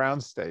in the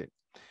ground state.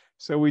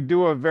 So we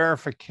do a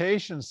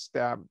verification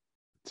step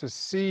to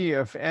see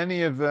if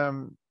any of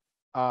them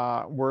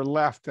were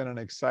left in an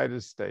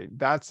excited state.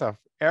 That's an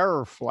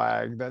error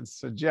flag that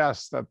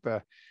suggests that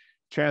the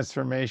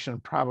transformation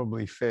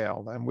probably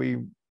failed. And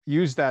we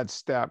use that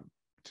step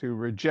to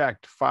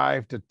reject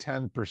 5 to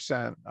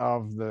 10%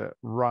 of the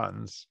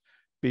runs,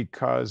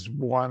 because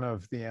one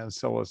of the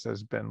ancillas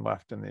has been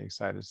left in the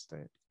excited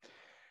state.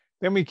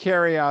 Then we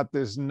carry out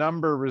this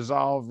number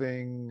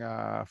resolving,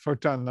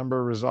 photon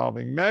number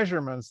resolving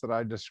measurements that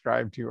I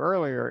described to you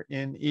earlier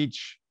in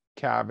each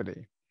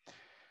cavity.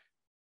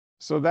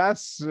 So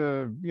that's,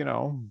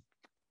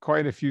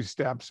 quite a few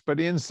steps.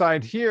 But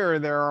inside here,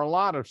 there are a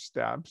lot of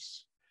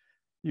steps.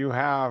 You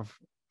have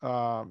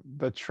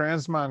the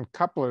transmon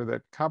coupler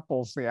that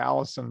couples the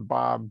Alice and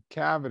Bob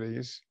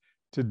cavities.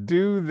 To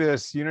do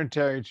this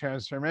unitary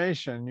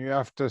transformation, you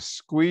have to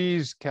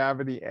squeeze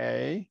cavity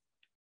A,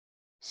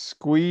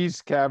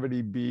 squeeze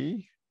cavity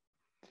B.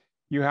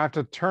 You have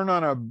to turn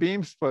on a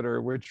beam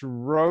splitter, which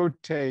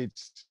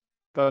rotates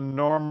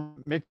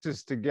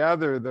mixes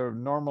together the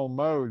normal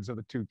modes of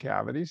the 2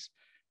 cavities.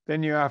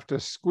 Then you have to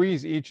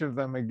squeeze each of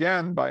them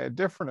again by a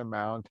different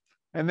amount,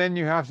 and then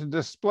you have to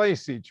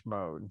displace each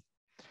mode.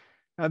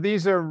 Now,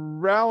 these are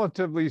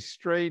relatively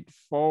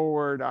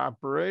straightforward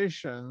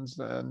operations,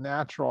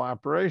 natural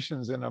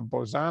operations in a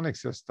bosonic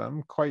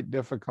system, quite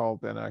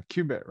difficult in a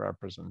qubit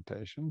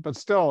representation, but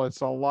still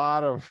it's a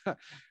lot of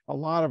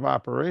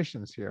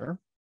operations here.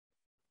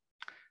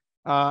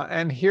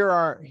 And here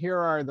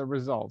are the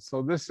results.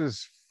 So this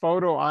is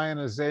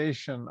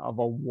photoionization of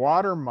a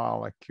water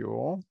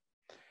molecule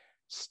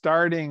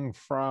starting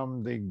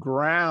from the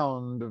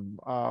ground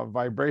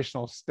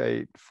vibrational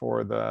state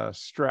for the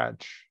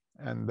stretch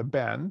and the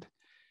bend.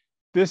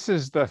 This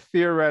is the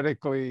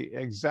theoretically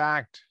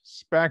exact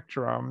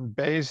spectrum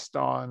based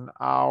on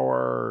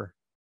our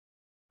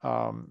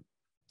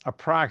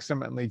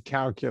approximately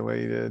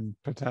calculated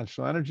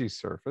potential energy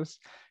surface.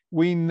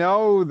 we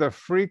know the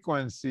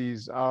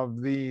frequencies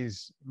of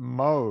these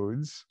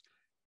modes.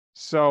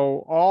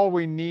 So all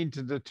we need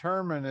to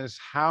determine is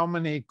how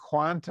many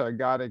quanta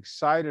got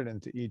excited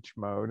into each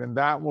mode, and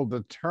that will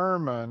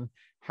determine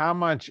how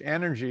much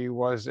energy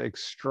was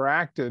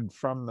extracted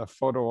from the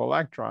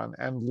photoelectron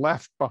and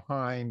left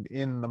behind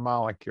in the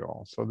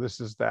molecule. So this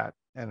is that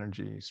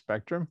energy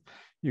spectrum.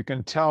 You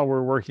can tell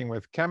we're working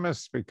with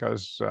chemists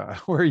because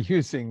we're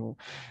using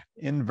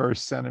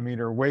inverse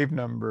centimeter wave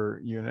number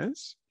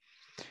units.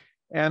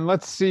 And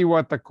let's see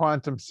what the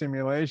quantum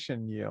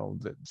simulation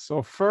yielded.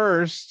 So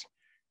first,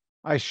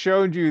 I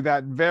showed you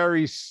that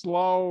very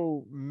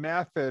slow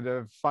method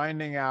of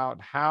finding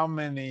out how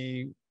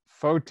many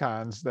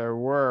photons there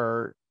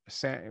were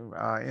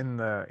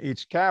in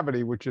each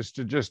cavity, which is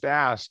to just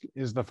ask,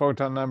 is the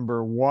photon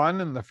number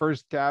 1 in the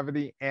first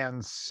cavity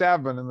and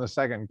 7 in the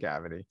second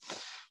cavity,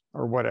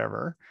 or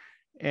whatever.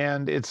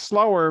 And it's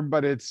slower,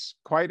 but it's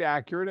quite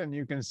accurate, and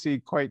you can see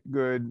quite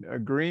good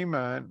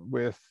agreement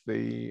with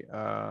the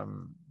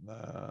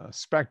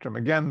spectrum.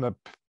 Again, the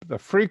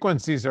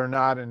frequencies are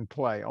not in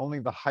play, only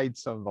the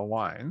heights of the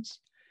lines.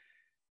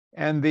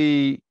 And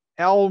the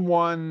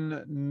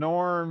L1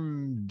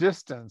 norm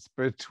distance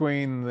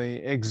between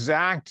the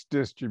exact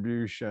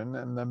distribution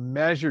and the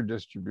measured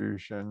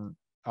distribution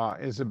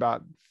is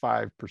about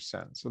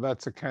 5%. So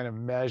that's a kind of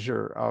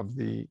measure of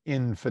the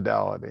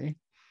infidelity.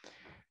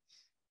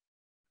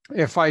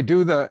 If I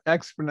do the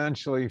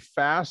exponentially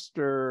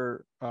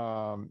faster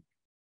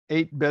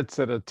 8 bits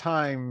at a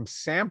time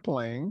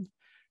sampling,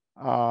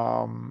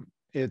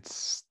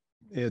 it's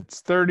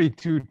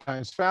 32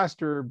 times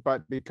faster,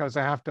 but because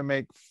I have to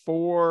make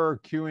 4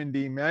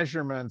 Q&D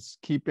measurements,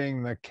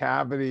 keeping the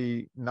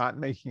cavity not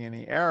making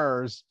any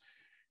errors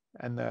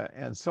and the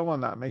ancilla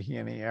not making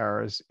any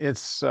errors,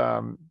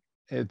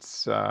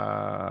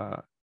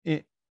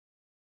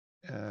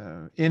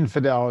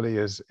 infidelity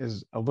is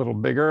a little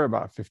bigger,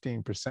 about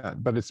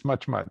 15%, but it's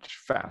much, much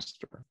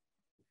faster.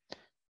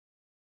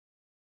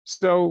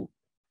 So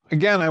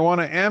again, I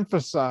want to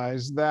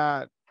emphasize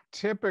that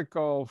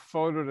typical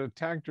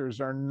photodetectors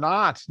are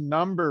not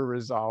number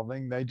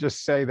resolving. They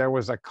just say there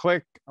was a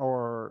click,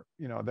 or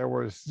there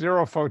was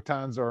 0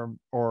 photons or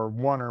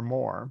 1 or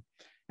more.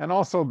 And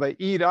also they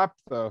eat up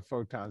the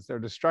photons. They're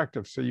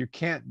destructive. So you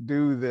can't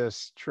do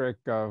this trick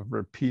of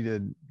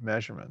repeated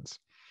measurements.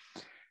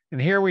 And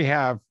here we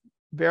have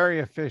very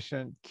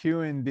efficient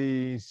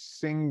Q&D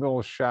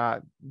single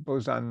shot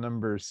boson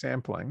number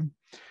sampling.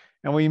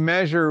 And we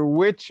measure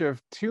which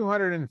of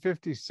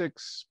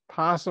 256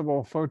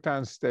 possible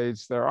photon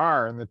states there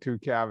are in the 2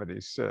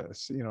 cavities,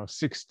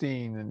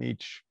 16 in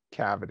each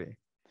cavity.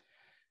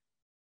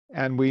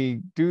 And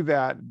we do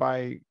that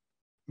by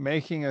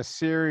making a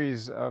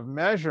series of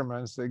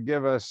measurements that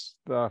give us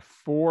the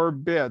 4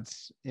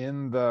 bits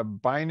in the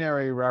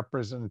binary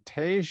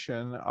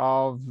representation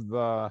of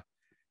the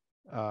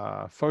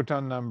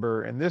photon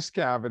number in this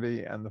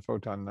cavity and the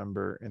photon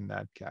number in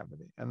that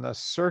cavity. And the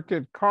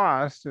circuit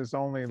cost is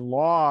only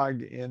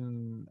log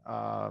in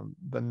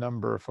the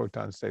number of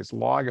photon states,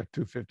 log of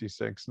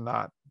 256,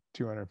 not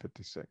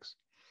 256.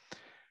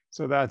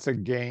 So that's a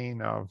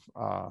gain of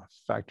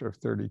factor of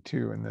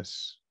 32 in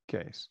this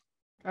case.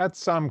 At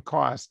some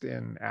cost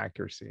in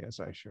accuracy, as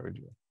I showed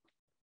you.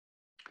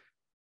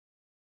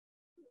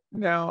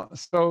 Now,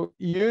 so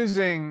here's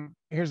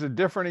a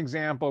different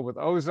example with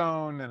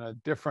ozone and a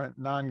different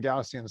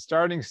non-Gaussian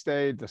starting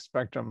state. The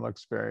spectrum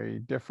looks very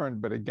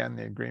different, but again,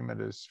 the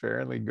agreement is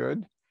fairly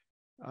good.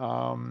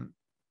 And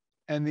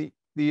the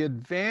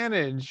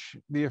advantage,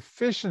 the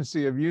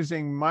efficiency of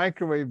using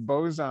microwave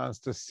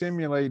bosons to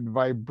simulate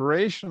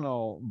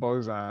vibrational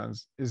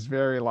bosons is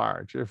very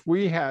large. If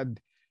we had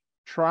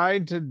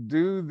tried to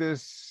do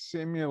this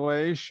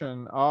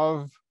simulation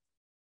of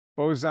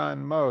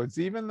boson modes,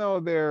 even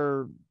though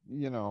they're,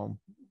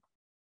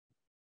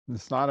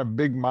 it's not a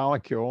big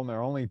molecule and there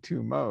are only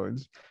 2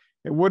 modes,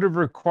 it would have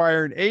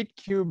required 8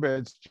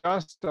 qubits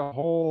just to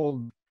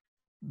hold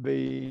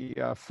the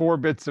 4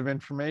 bits of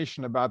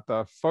information about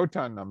the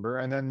photon number,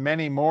 and then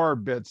many more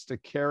bits to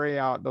carry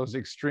out those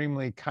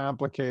extremely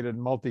complicated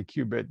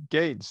multi-qubit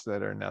gates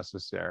that are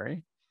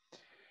necessary.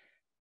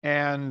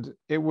 And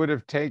it would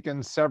have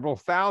taken several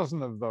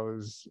thousand of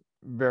those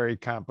very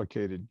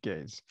complicated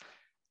gates.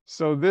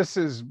 So this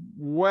is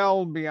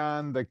well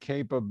beyond the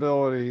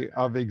capability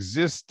of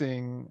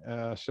existing,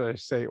 should I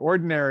say,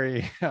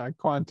 ordinary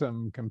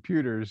quantum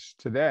computers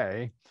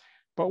today,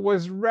 but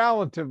was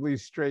relatively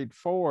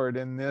straightforward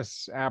in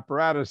this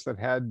apparatus that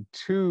had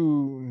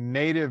 2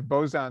 native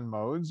boson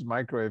modes,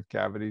 microwave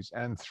cavities,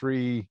 and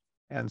 3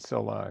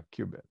 ancilla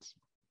qubits.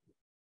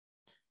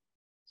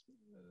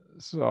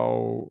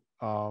 So,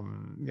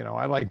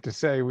 I like to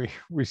say we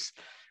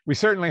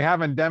certainly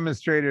haven't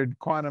demonstrated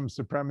quantum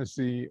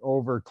supremacy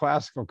over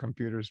classical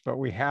computers, but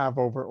we have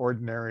over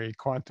ordinary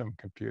quantum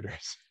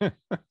computers. All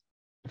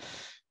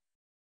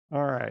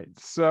right,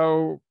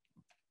 so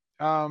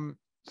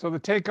the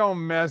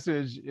take-home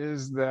message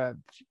is that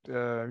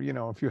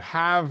if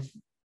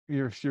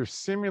you're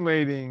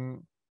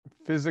simulating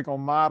physical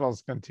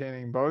models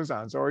containing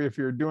bosons, or if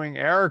you're doing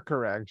error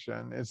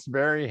correction, it's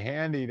very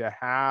handy to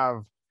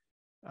have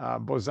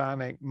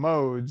bosonic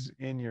modes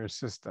in your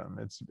system.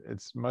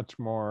 It's much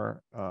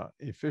more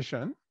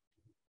efficient.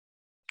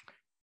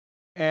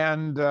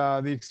 And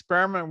the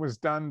experiment was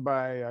done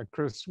by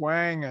Chris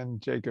Wang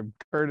and Jacob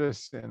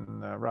Curtis in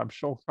Rob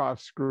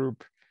Schulkoff's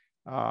group.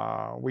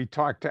 We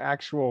talked to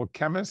actual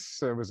chemists.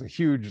 There was a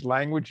huge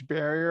language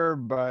barrier,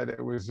 but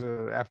it was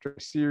after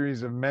a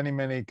series of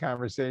many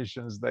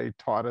conversations, they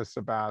taught us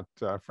about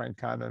Frank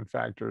Condon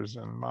factors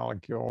and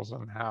molecules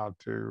and how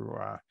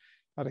to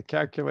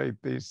calculate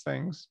these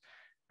things.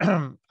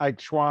 Ike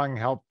Chuang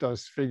helped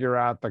us figure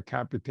out the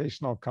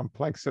computational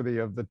complexity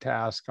of the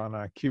task on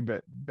a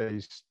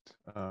qubit-based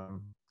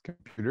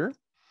computer.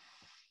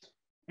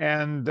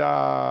 And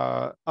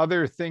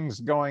other things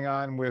going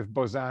on with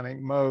bosonic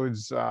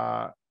modes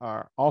are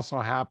also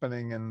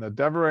happening in the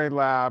Devereux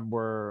lab,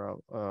 where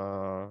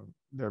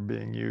they're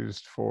being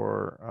used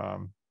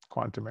for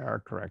quantum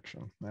error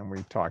correction. And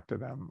we talked to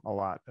them a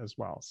lot as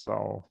well.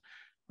 So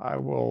I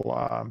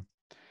will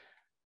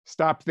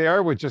stop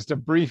there with just a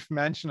brief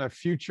mention of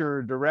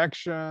future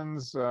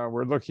directions.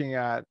 We're looking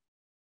at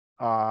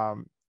a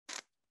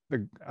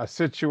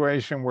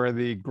situation where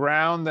the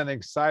ground and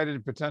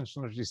excited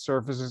potential energy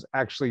surfaces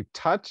actually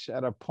touch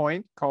at a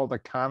point called a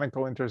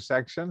conical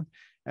intersection.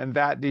 And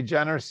that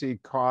degeneracy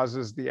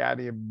causes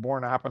the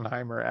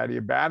Born-Oppenheimer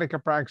adiabatic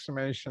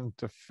approximation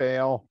to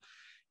fail.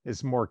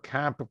 It's more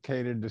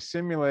complicated to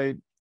simulate.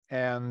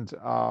 And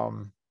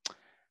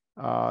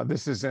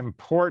this is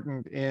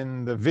important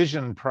in the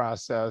vision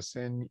process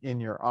in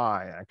your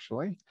eye,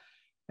 actually.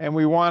 And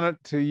we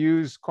wanted to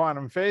use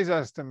quantum phase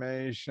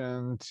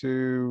estimation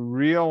to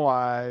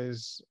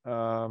realize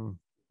or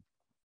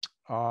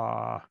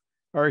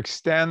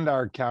extend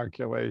our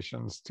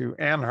calculations to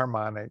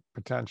anharmonic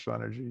potential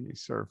energy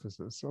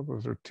surfaces. So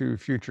those are two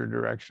future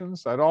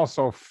directions. I'd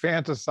also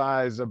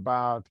fantasize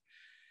about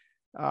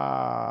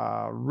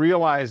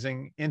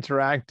realizing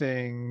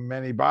interacting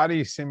many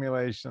body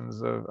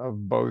simulations of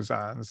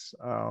bosons.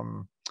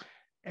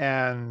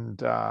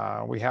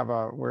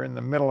 We're in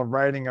the middle of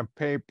writing a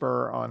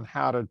paper on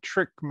how to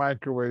trick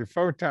microwave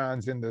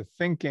photons into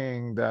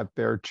thinking that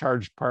they're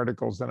charged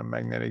particles in a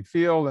magnetic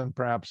field and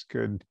perhaps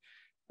could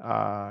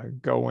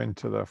go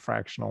into the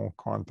fractional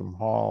quantum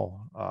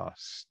Hall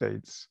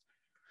states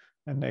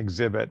and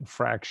exhibit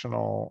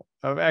fractional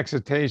of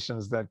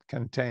excitations that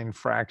contain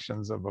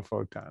fractions of a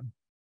photon.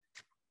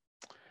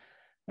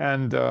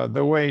 And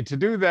the way to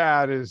do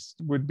that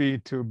would be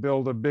to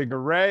build a big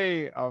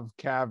array of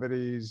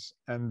cavities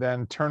and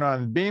then turn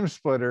on beam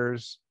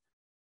splitters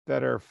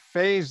that are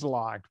phase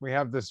locked. We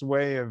have this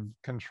way of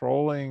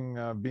controlling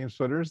beam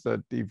splitters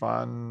that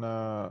Yvonne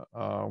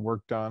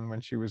worked on when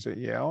she was at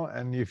Yale.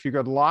 And if you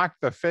could lock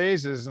the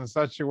phases in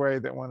such a way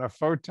that when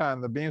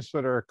the beam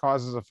splitter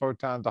causes a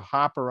photon to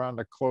hop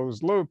around a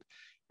closed loop,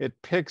 it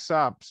picks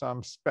up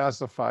some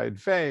specified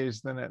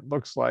phase, then it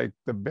looks like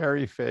the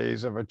Berry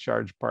phase of a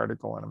charged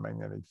particle in a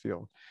magnetic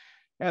field.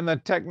 And the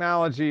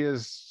technology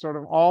is sort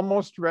of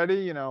almost ready.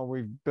 You know,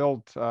 we've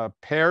built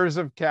pairs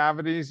of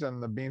cavities in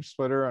the beam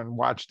splitter and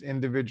watched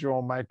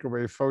individual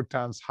microwave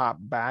photons hop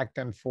back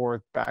and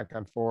forth.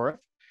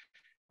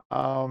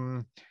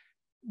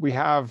 We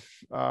have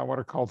what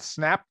are called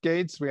snap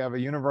gates. We have a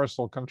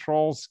universal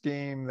control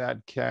scheme that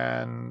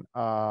can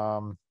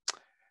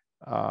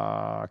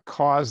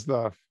cause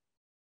the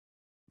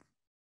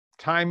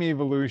time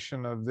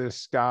evolution of this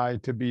sky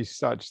to be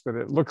such that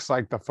it looks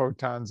like the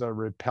photons are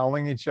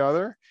repelling each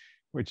other,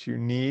 which you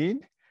need.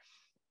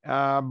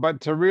 But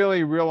to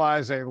really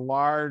realize a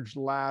large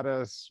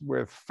lattice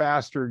with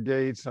faster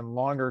gates and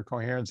longer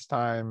coherence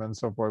time and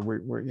so forth,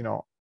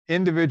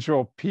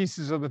 individual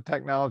pieces of the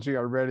technology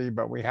are ready,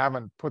 but we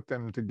haven't put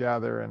them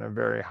together in a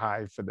very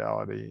high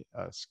fidelity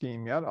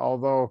scheme yet,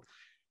 although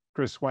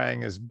Chris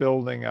Wang is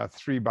building a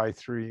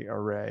 3x3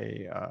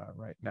 array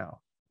right now.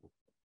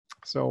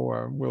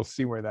 So we'll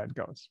see where that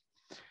goes.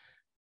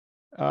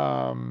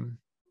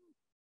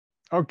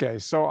 Okay,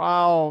 so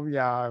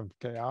I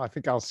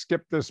think I'll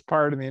skip this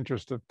part in the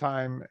interest of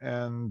time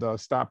and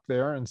stop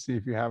there and see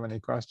if you have any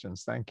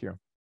questions. Thank you.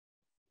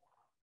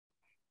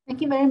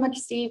 Thank you very much,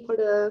 Steve, for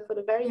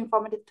the very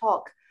informative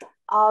talk.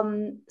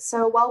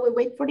 So while we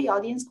wait for the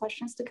audience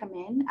questions to come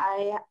in,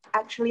 I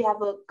actually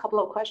have a couple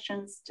of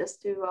questions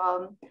just to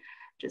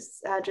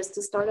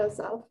start us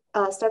off.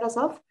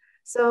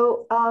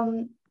 So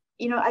I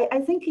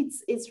think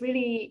it's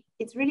really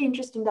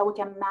interesting that we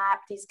can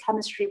map these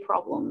chemistry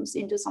problems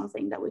into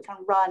something that we can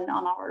run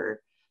on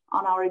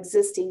our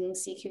existing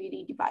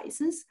CQED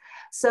devices.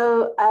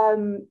 So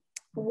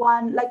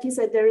one, like you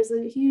said, there is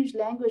a huge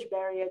language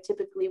barrier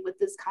typically with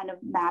this kind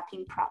of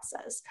mapping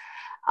process.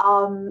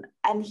 And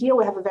here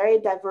we have a very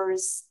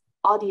diverse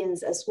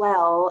audience as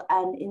well.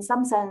 And in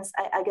some sense,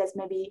 I guess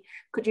maybe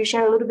could you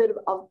share a little bit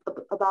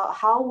about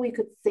how we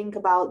could think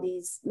about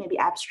these maybe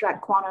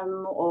abstract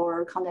quantum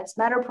or condensed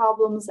matter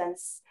problems and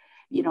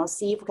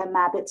see if we can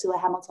map it to a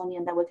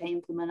Hamiltonian that we can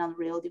implement on a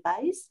real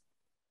device?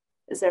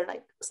 is there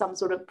like some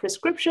sort of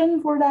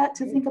prescription for that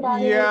to think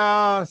about it?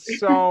 Yeah,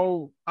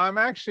 so I'm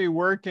actually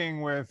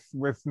working with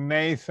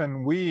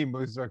Nathan Weeb,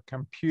 who's a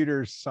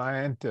computer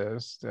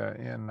scientist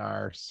in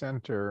our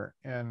center,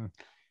 and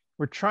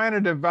we're trying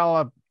to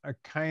develop a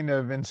kind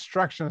of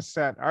instruction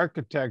set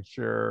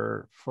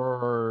architecture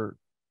for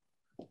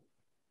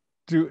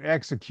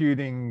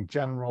executing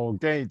general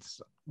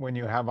gates when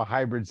you have a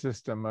hybrid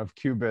system of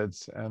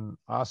qubits and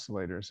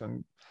oscillators.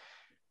 And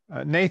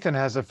Nathan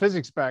has a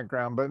physics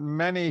background, but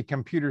many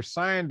computer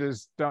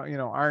scientists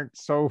aren't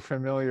so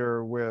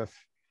familiar with,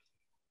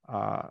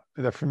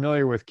 they're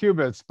familiar with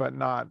qubits, but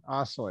not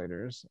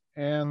oscillators.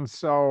 And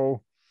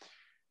so,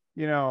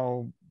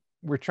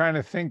 we're trying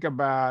to think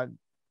about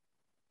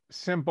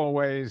simple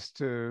ways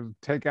to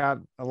take out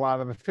a lot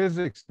of the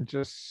physics and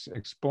just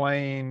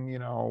explain,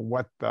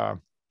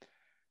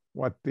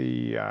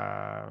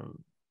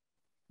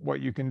 what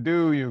you can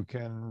do. You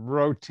can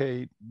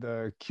rotate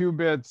the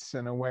qubits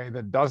in a way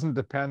that doesn't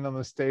depend on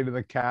the state of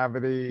the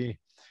cavity.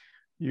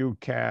 You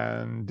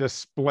can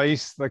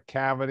displace the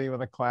cavity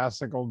with a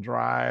classical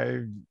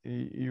drive.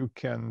 You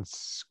can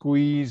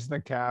squeeze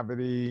the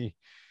cavity,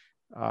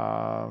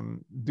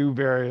 do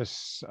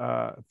various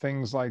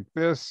things like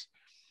this.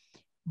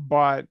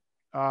 But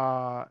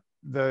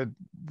the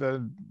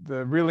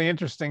really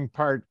interesting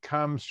part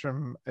comes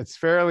from, it's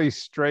fairly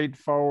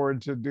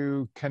straightforward to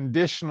do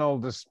conditional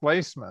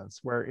displacements,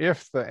 where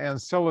if the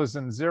ancilla is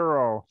in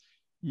zero,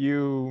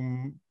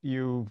 you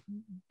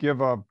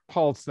give a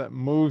pulse that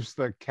moves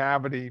the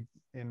cavity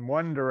in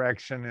one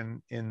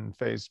direction in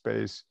phase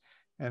space,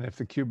 and if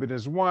the qubit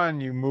is one,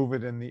 you move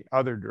it in the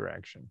other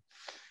direction.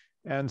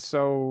 And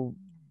so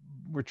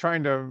we're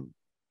trying to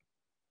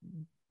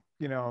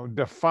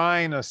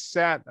define a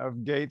set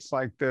of gates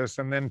like this,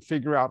 and then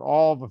figure out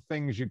all the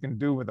things you can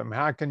do with them.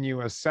 How can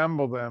you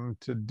assemble them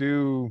to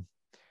do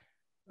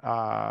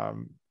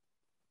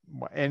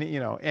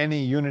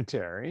any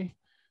unitary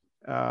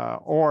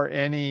or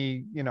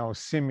any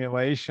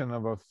simulation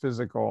of a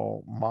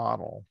physical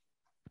model?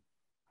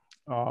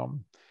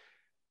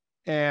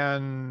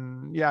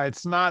 And yeah,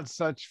 it's not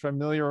such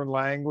familiar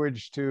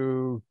language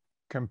to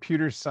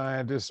computer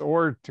scientists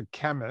or to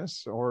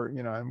chemists, or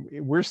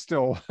we're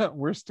still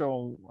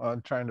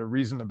trying to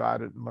reason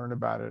about it and learn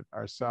about it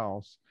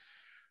ourselves.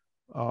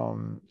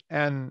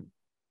 And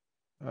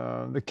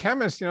the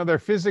chemists, they're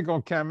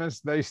physical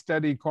chemists. They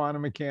study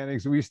quantum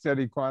mechanics. We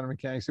study quantum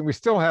mechanics, and we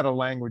still had a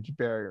language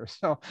barrier.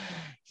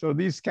 So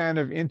these kind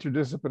of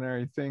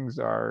interdisciplinary things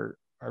are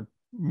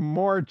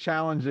more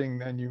challenging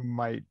than you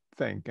might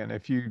think. And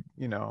if you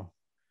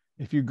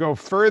go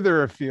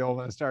further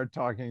afield and start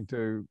talking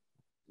to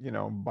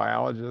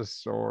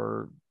biologists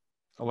or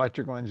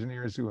electrical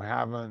engineers who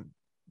haven't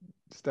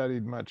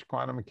studied much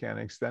quantum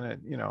mechanics,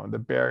 then the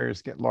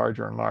barriers get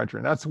larger and larger.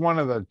 And that's one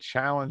of the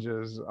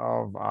challenges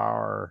of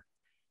our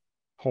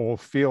whole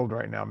field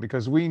right now,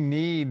 because we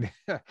need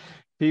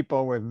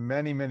people with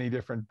many, many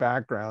different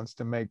backgrounds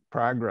to make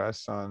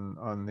progress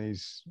on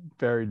these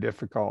very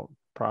difficult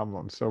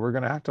problems. So we're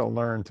going to have to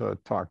learn to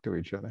talk to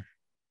each other.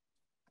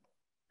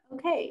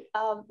 Okay.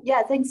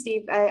 Yeah, thanks,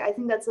 Steve. I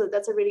think that's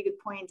a really good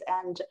point.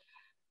 And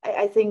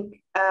I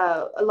think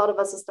a lot of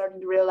us are starting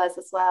to realize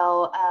as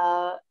well.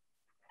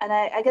 And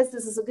I guess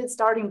this is a good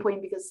starting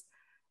point, because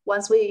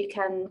once we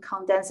can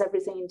condense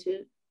everything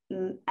into,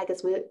 I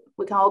guess we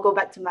can all go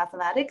back to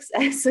mathematics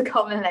as a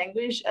common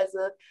language as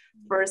a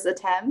first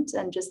attempt,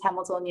 and just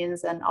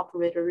Hamiltonians and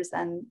operators,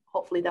 and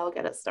hopefully that'll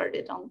get us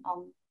started on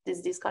these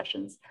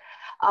discussions.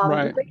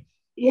 Right.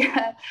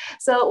 Yeah,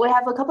 so we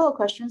have a couple of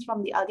questions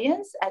from the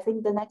audience. I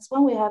think the next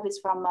one we have is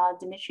from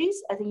Dimitris.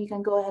 I think you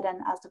can go ahead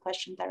and ask the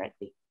question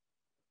directly.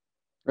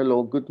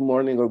 Hello, good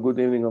morning or good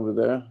evening over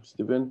there,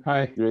 Stephen.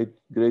 Hi.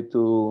 Great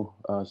to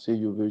see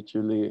you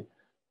virtually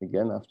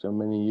again after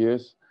many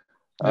years.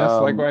 Yes,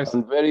 likewise.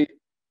 And very,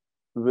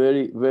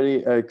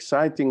 very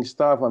exciting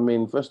stuff. I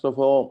mean, first of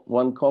all,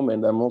 one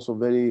comment. I'm also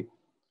very,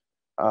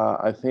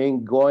 I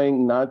think,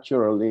 going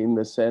naturally in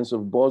the sense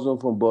of boson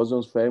for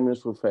bosons,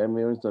 fermions for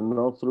fermions, and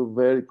not through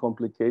very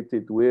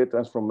complicated, weird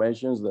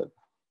transformations that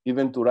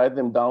even to write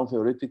them down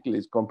theoretically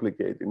is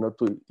complicated, not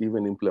to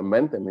even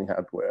implement them in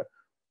hardware.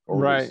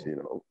 Right. These,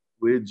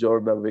 weird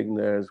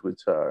Jordan-Wigners,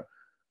 which are,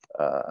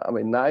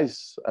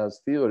 nice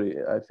as theory,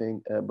 I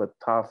think, but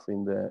tough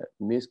in the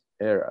NISQ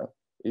era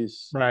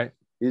is the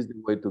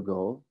way to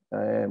go.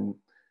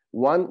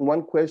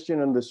 One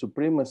question on the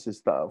supremacy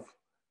stuff.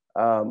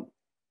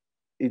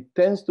 It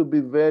tends to be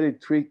very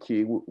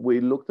tricky.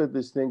 We looked at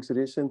these things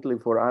recently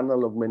for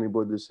analog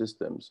many-body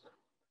systems,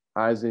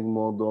 Ising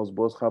models,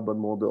 Bose-Hubbard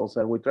models,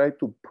 and we tried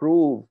to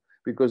prove,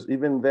 because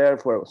even there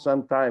for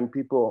some time,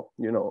 people,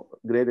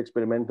 great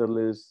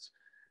experimentalists,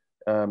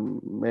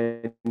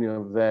 many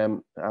of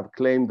them have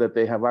claimed that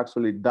they have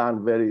actually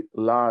done very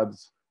large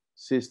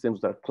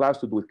systems that are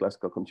clustered with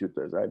classical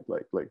computers, right?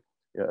 Like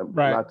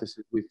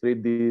lattices with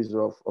 3Ds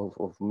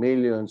of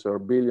millions or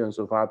billions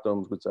of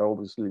atoms, which are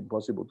obviously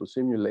impossible to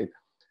simulate.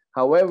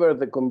 However,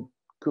 the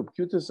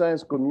computer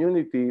science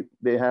community,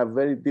 they have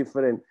very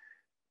different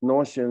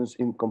notions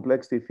in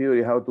complexity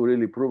theory, how to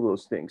really prove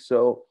those things.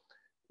 So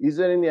is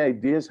there any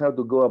ideas how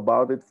to go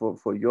about it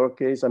for your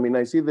case? I mean,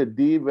 I see the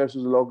D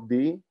versus log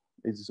D.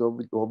 It's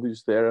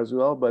obvious there as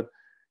well, but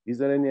is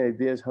there any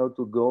ideas how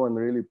to go and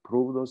really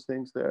prove those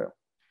things there?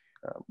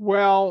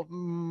 Well,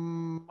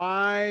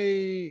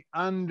 my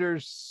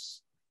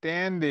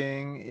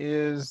understanding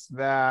is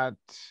that,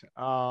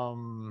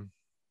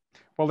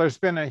 well, there's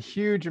been a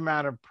huge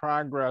amount of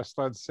progress,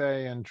 let's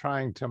say, in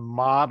trying to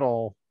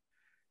model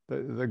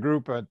the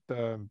group at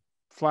the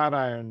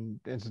Flatiron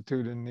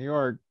Institute in New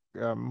York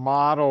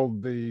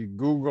modeled the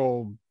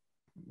Google,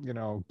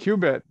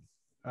 qubit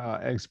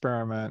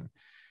experiment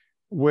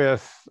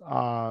with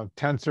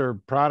tensor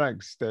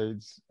product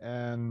states.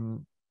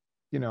 And,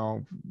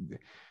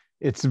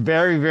 it's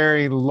very,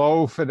 very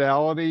low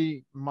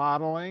fidelity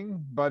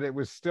modeling, but it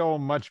was still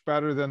much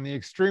better than the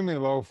extremely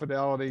low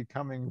fidelity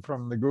coming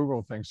from the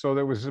Google thing. So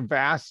there was a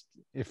vast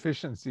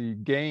efficiency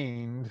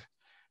gained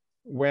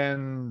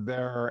when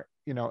there are,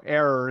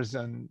 errors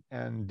and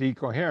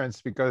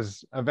decoherence,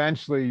 because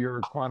eventually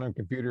your quantum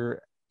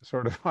computer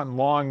sort of on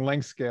long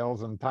length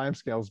scales and time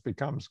scales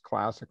becomes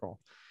classical.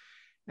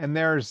 And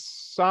has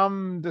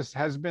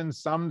been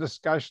some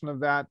discussion of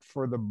that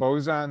for the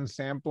boson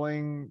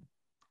sampling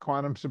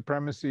quantum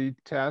supremacy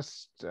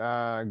test,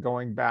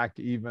 going back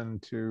even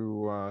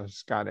to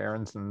Scott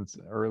Aronson's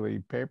early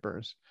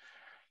papers.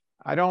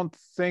 I don't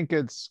think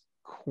it's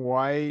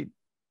quite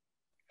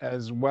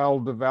as well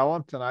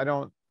developed, and I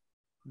don't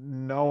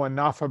know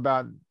enough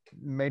about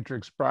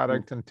matrix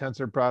product and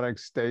tensor product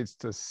states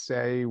to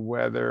say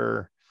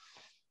whether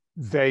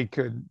they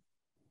could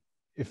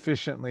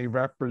efficiently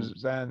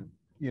represent,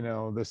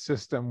 the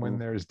system when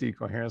there's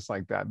decoherence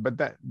like that.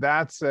 But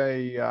that's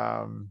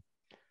a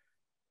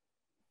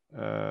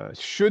there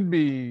should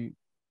be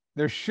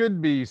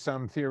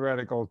some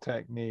theoretical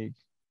technique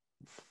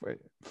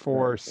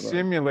for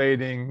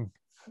simulating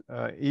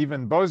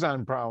even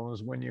boson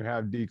problems when you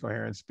have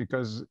decoherence,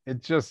 because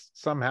it just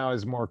somehow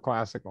is more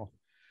classical.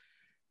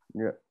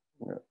 We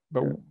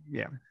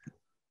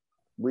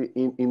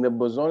in the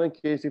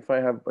bosonic case, if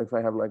I have like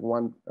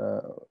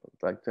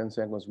 10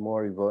 seconds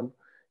more, Yvonne,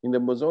 in the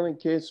bosonic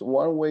case,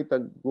 one way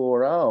to go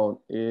around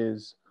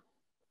is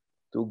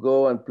to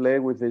go and play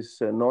with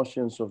these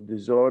notions of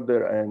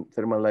disorder and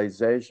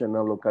thermalization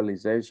and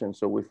localization.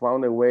 So we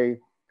found a way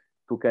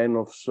to kind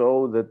of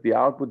show that the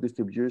output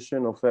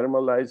distribution of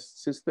thermalized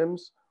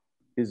systems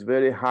is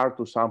very hard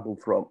to sample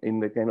from in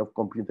the kind of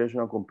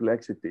computational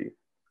complexity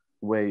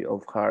way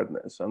of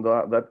hardness. And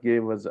that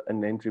gave us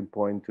an entry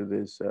point to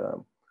this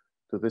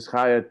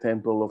higher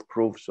temple of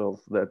proofs of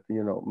that,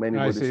 many.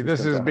 I see.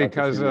 This is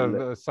because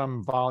of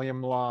some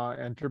volume law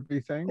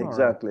entropy thing?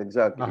 Exactly.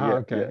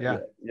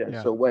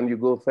 Yeah. So when you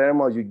go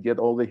thermal, you get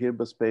all the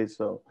Hilbert space.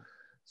 So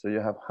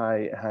you have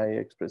high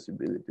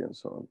expressibility and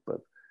so on.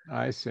 But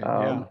I see.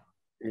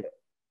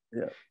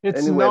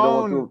 It's anyway,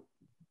 known.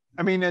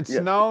 It's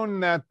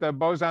known that the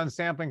boson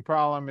sampling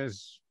problem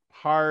is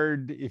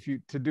hard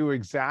to do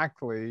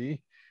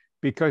exactly,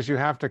 because you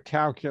have to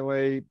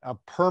calculate a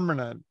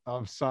permanent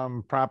of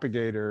some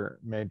propagator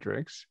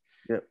matrix.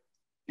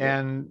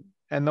 And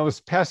those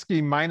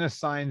pesky minus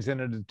signs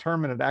in a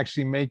determinant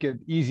actually make it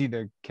easy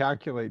to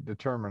calculate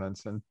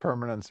determinants, and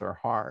permanents are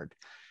hard.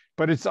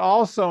 But it's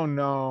also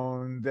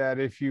known that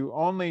if you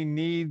only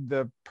need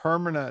the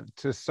permanent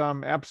to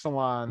some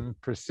epsilon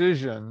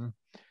precision,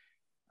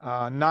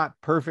 not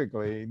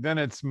perfectly, then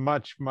it's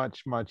much,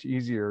 much, much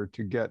easier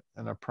to get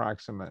an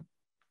approximate.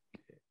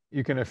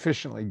 You can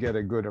efficiently get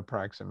a good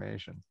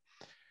approximation.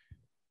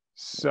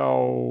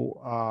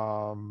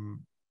 So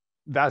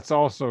that's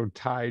also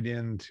tied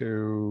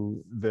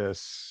into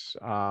this,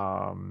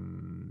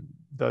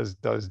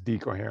 does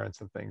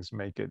decoherence and things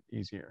make it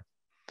easier?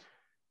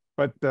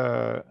 But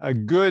a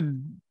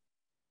good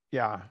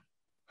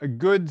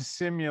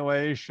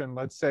simulation,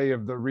 let's say,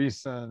 of the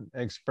recent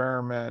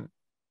experiment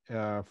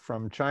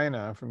from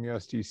China, from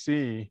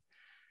USTC,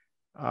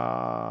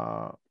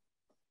 I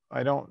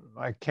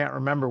can't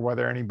remember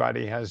whether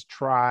anybody has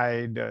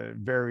tried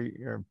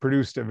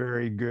produced a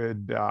very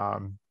good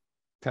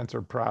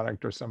tensor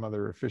product or some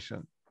other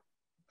efficient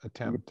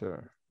attempt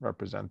to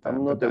represent that.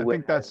 I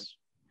think that's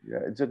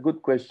it's a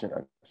good question,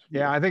 actually.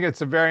 Yeah, I think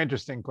it's a very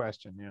interesting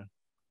question.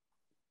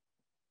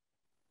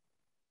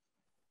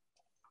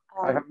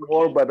 I have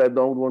more, but I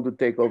don't want to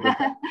take over.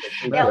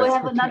 Yeah, we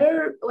have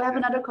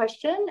another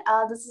question.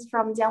 This is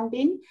from Jiang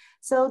Bin.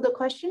 So the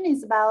question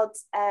is about,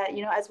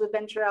 as we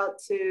venture out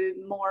to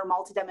more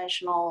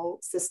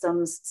multidimensional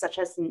systems, such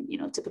as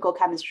typical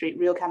chemistry,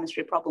 real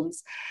chemistry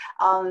problems,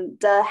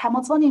 the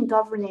Hamiltonian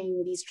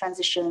governing these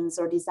transitions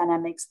or these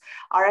dynamics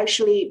are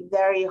actually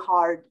very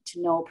hard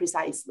to know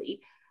precisely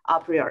a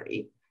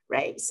priori.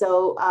 Right.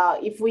 So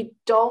if we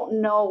don't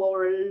know what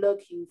we're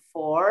looking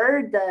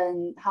for,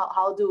 then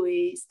how do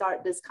we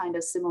start this kind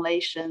of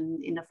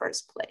simulation in the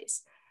first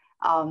place?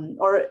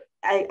 Or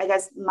I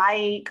guess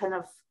my kind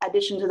of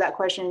addition to that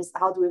question is,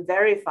 how do we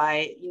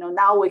verify,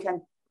 now we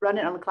can run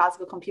it on a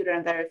classical computer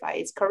and verify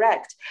it's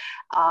correct.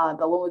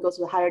 But when we go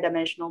to the higher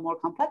dimensional, more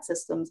complex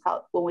systems,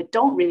 when we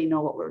don't really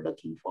know what we're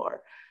looking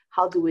for,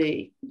 how do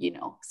we,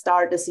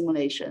 start the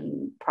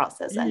simulation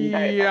process and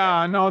verify?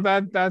 Yeah, no,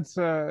 that's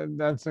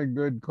a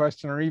good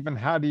question. Or even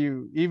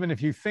even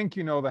if you think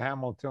you know the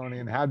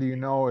Hamiltonian, how do you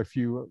know if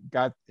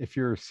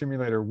your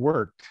simulator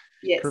worked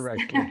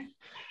correctly?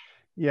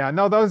 Yeah,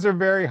 no, those are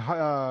very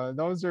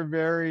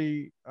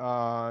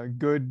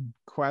good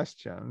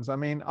questions. I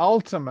mean,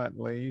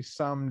 ultimately,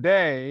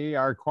 someday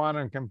our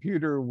quantum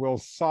computer will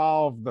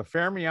solve the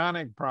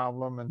fermionic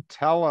problem and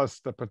tell us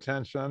the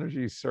potential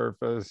energy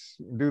surface,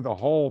 do the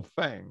whole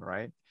thing,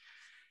 right?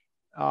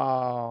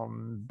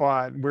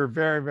 But we're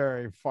very,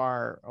 very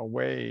far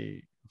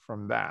away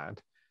from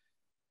that.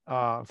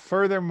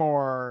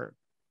 Furthermore,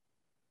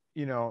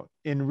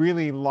 in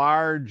really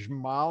large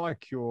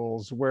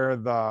molecules where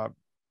the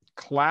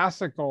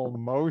classical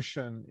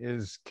motion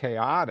is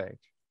chaotic,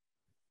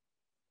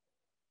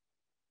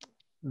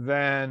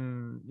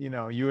 then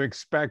you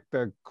expect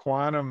the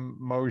quantum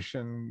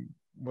motion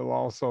will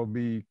also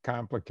be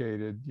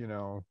complicated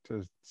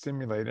to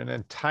simulate, and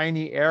then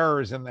tiny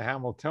errors in the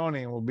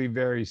Hamiltonian will be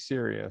very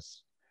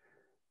serious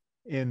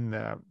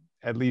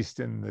at least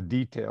in the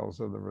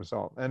details of the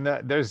result, and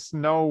there's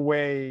no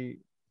way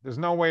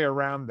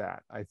around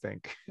that, I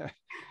think.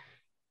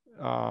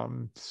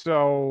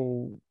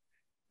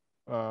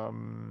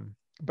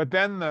 But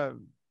then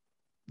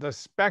the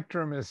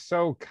spectrum is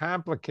so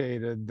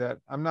complicated that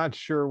I'm not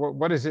sure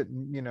what is it,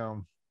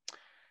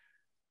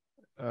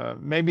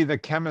 maybe the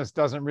chemist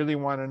doesn't really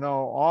want to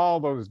know all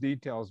those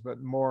details, but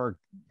more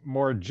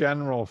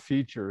general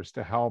features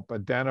to help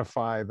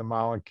identify the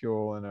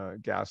molecule in a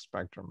gas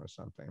spectrum or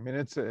something. I mean,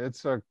 it's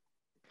a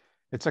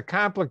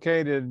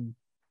complicated,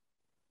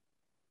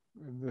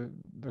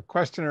 the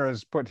questioner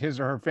has put his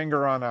or her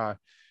finger on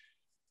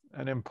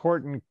an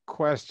important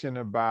question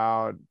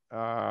about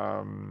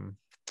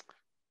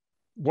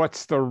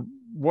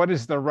what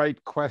is the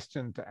right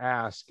question to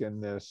ask in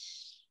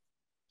this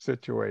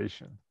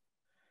situation.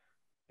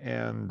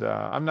 And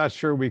I'm not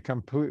sure we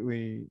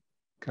completely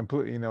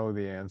know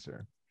the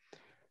answer.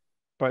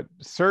 But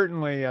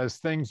certainly as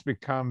things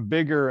become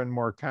bigger and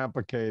more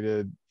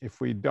complicated,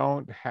 if we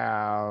don't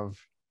have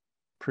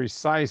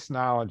precise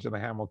knowledge of the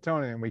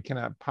Hamiltonian, we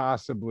cannot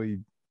possibly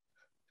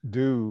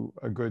do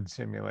a good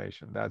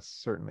simulation. That's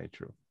certainly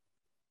true.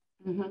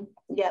 Mm-hmm.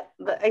 Yeah,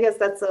 but I guess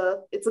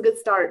it's a good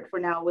start for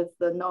now with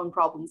the known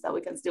problems that we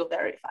can still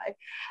verify.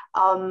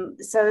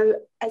 So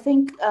I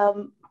think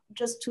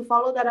just to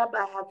follow that up,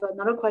 I have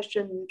another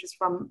question just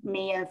from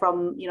me and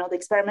from the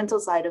experimental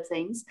side of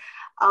things.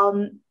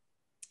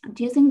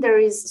 Do you think there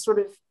is sort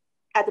of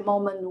at the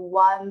moment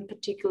one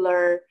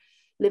particular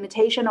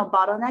limitation or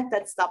bottleneck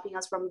that's stopping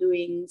us from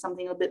doing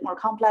something a bit more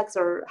complex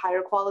or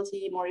higher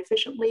quality, more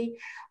efficiently?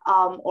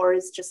 Or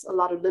is just a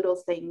lot of little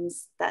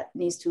things that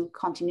needs to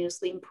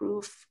continuously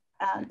improve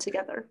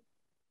together?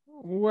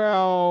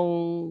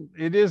 Well,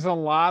 it is a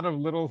lot of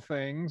little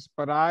things,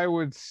 but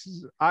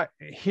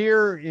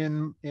here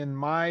in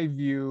my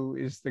view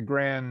is the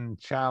grand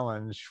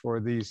challenge for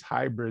these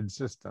hybrid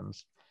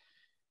systems.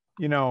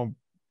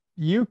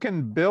 You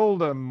can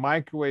build a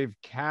microwave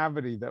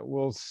cavity that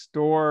will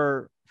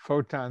store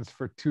photons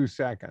for 2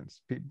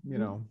 seconds.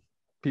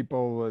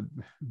 People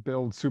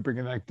build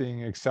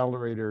superconducting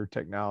accelerator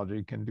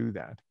technology can do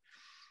that.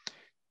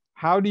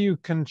 How do you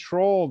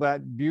control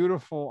that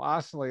beautiful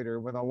oscillator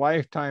with a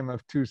lifetime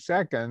of 2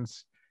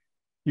 seconds?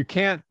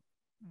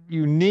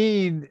 You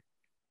need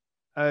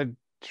a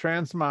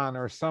transmon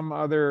or some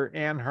other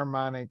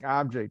anharmonic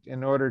object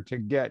in order to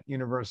get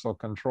universal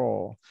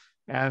control.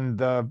 And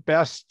the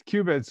best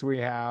qubits we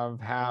have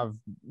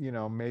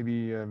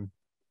maybe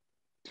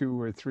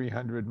 200 or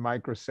 300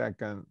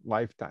 microsecond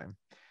lifetime.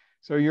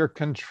 So your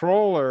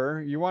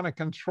controller, you want to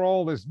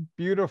control this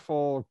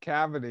beautiful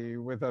cavity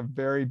with a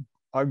very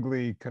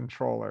ugly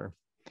controller.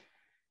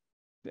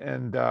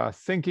 And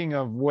thinking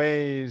of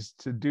ways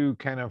to do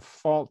kind of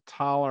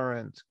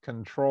fault-tolerant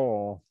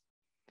control,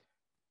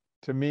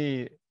 to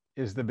me,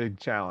 is the big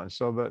challenge.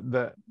 So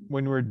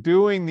when we're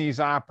doing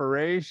these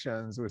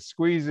operations with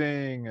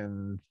squeezing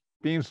and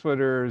beam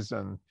splitters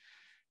and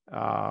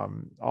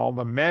all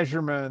the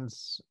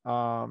measurements,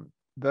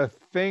 the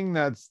thing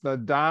that's the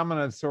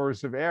dominant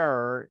source of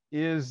error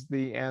is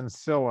the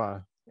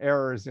ancilla,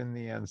 errors in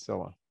the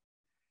ancilla.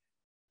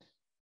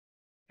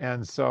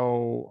 And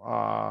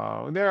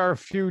so there are a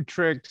few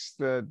tricks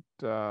that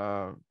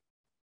are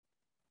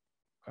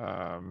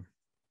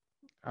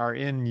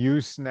in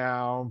use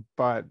now,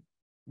 but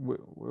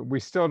we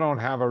still don't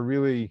have a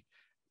really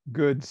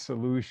good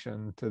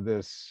solution to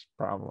this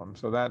problem.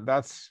 So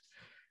that's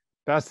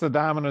the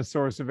dominant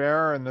source of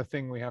error and the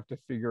thing we have to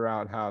figure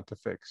out how to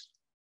fix.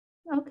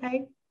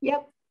 Okay.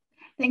 Yep.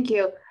 Thank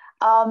you.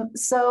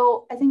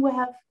 So I think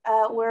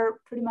we're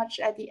pretty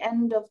much at the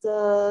end of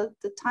the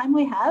time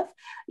we have.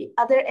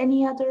 Are there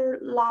any other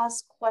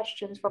last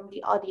questions from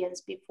the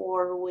audience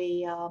before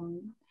we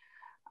end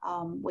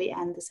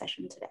the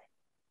session today?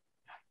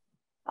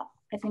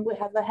 I think we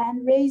have a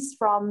hand raised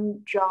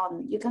from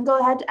John. You can go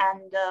ahead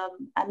and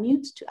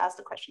unmute to ask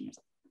the question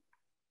yourself.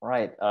 All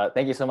right.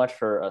 Thank you so much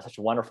for such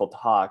a wonderful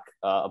talk.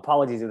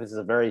 Apologies if this is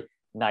a very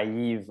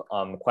naive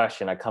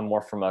question. I come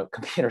more from a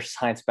computer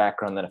science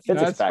background than a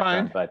physics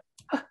background. Fine.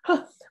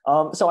 But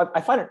so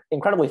I find it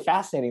incredibly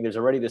fascinating. There's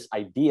already this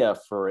idea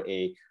for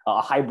a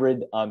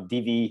hybrid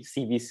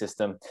DV-CV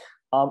system.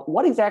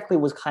 What exactly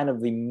was kind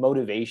of the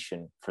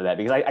motivation for that?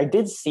 Because I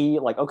did see,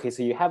 like, okay,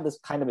 so you have this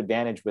kind of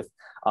advantage with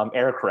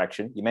error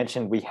correction. You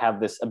mentioned we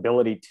have this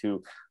ability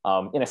to,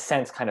 in a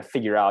sense, kind of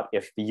figure out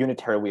if the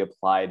unitary we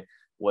applied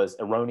was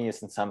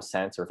erroneous in some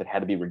sense, or if it had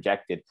to be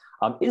rejected.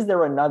 Is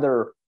there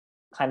another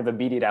kind of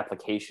immediate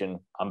application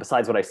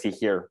besides what I see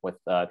here with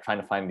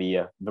trying to find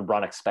the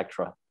vibronic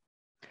spectra?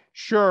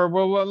 Sure.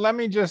 Well, let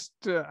me just,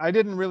 I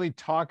didn't really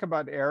talk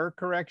about error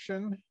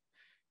correction,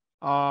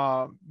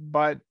 but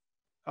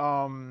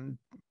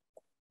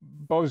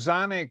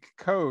bosonic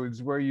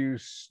codes where you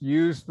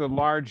use the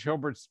large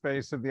Hilbert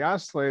space of the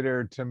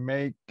oscillator to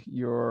make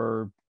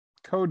your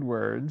code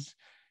words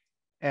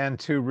and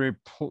to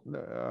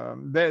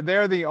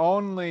they're the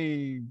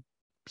only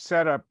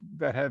setup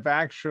that have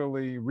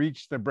actually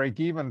reached the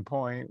break-even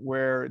point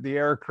where the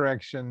error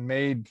correction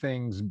made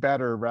things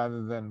better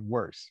rather than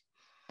worse.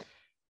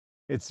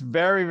 It's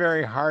very,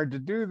 very hard to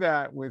do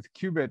that with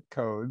qubit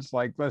codes.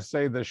 Like, let's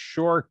say the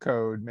Shor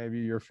code,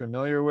 maybe you're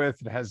familiar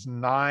with. It has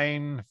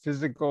 9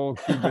 physical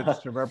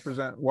qubits to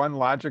represent 1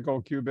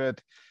 logical qubit.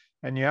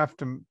 And you have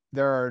to,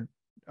 there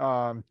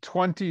are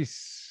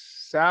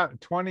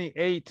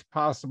 28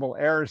 possible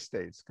error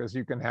states, because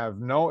you can have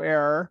no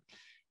error,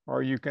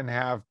 or you can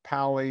have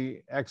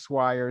Pauli X,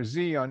 Y, or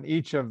Z on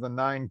each of the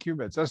 9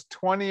 qubits. That's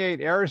 28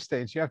 error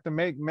states. You have to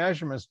make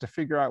measurements to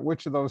figure out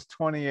which of those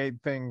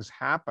 28 things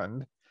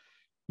happened,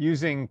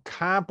 using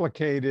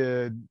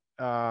complicated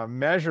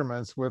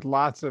measurements with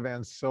lots of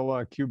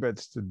ancilla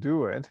qubits to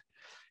do it.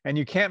 And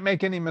you can't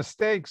make any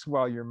mistakes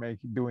while you're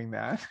doing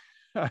that.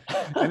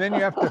 And then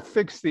you have to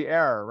fix the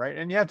error, right?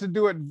 And you have to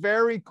do it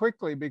very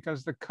quickly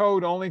because the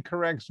code only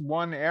corrects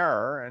 1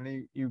 error,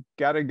 and you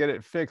got to get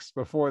it fixed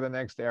before the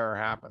next error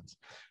happens.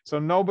 So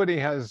nobody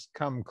has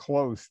come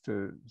close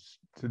to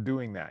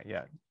doing that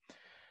yet.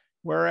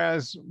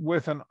 Whereas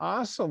with an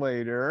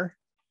oscillator,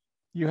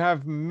 you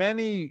have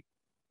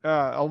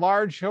a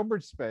large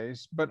Hilbert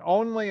space, but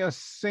only a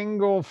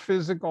single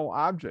physical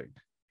object,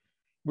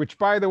 which,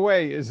 by the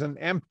way, is an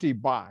empty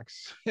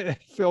box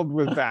filled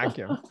with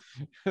vacuum.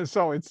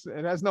 So it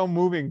has no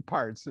moving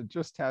parts. It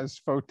just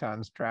has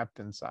photons trapped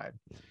inside.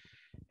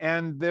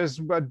 And there's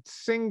a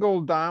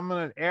single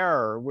dominant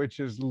error, which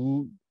is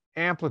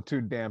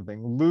amplitude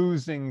damping,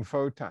 losing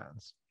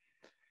photons.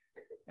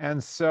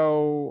 And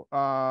so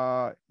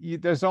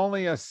there's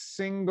only a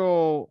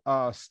single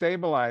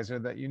stabilizer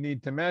that you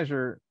need to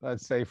measure,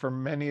 let's say, for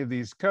many of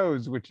these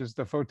codes, which is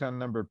the photon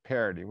number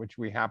parity, which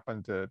we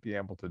happen to be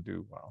able to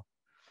do well.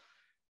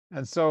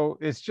 And so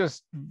it's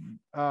just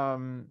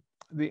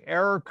the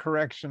error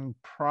correction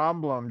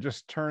problem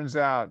just turns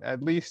out,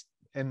 at least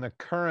in the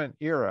current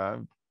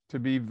era, to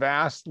be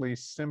vastly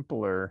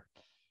simpler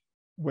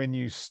when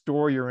you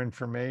store your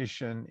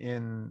information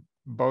in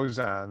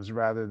bosons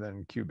rather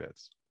than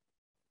qubits.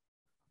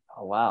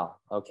 Oh, wow.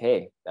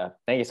 Okay.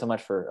 Thank you so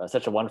much for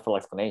such a wonderful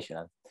explanation.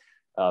 I'm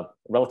a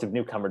relative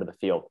newcomer to the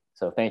field,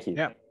 so thank you.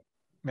 Yeah.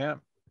 Yeah.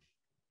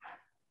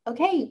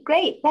 Okay,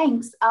 great,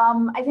 thanks.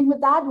 I think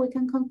with that, we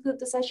can conclude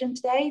the session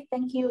today.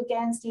 Thank you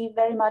again, Steve,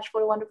 very much for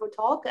a wonderful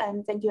talk,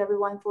 and thank you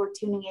everyone for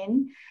tuning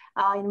in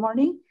the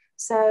morning.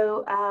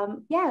 So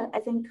yeah, I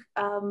think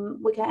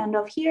we can end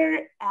off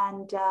here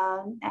and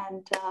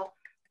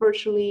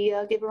virtually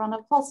give a round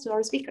of applause to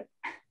our speaker.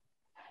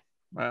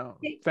 Well,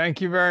 thank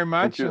you very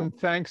much, and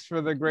thanks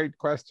for the great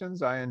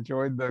questions. I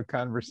enjoyed the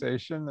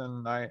conversation,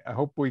 and I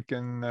hope we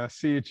can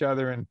see each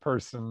other in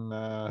person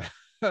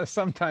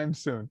sometime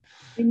soon.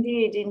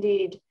 Indeed,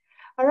 indeed.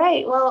 All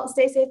right. Well,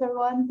 stay safe,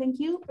 everyone. Thank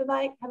you.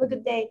 Bye-bye. Have a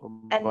good day.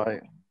 Bye.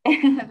 Bye-bye.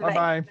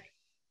 Bye-bye.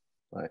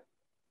 Bye.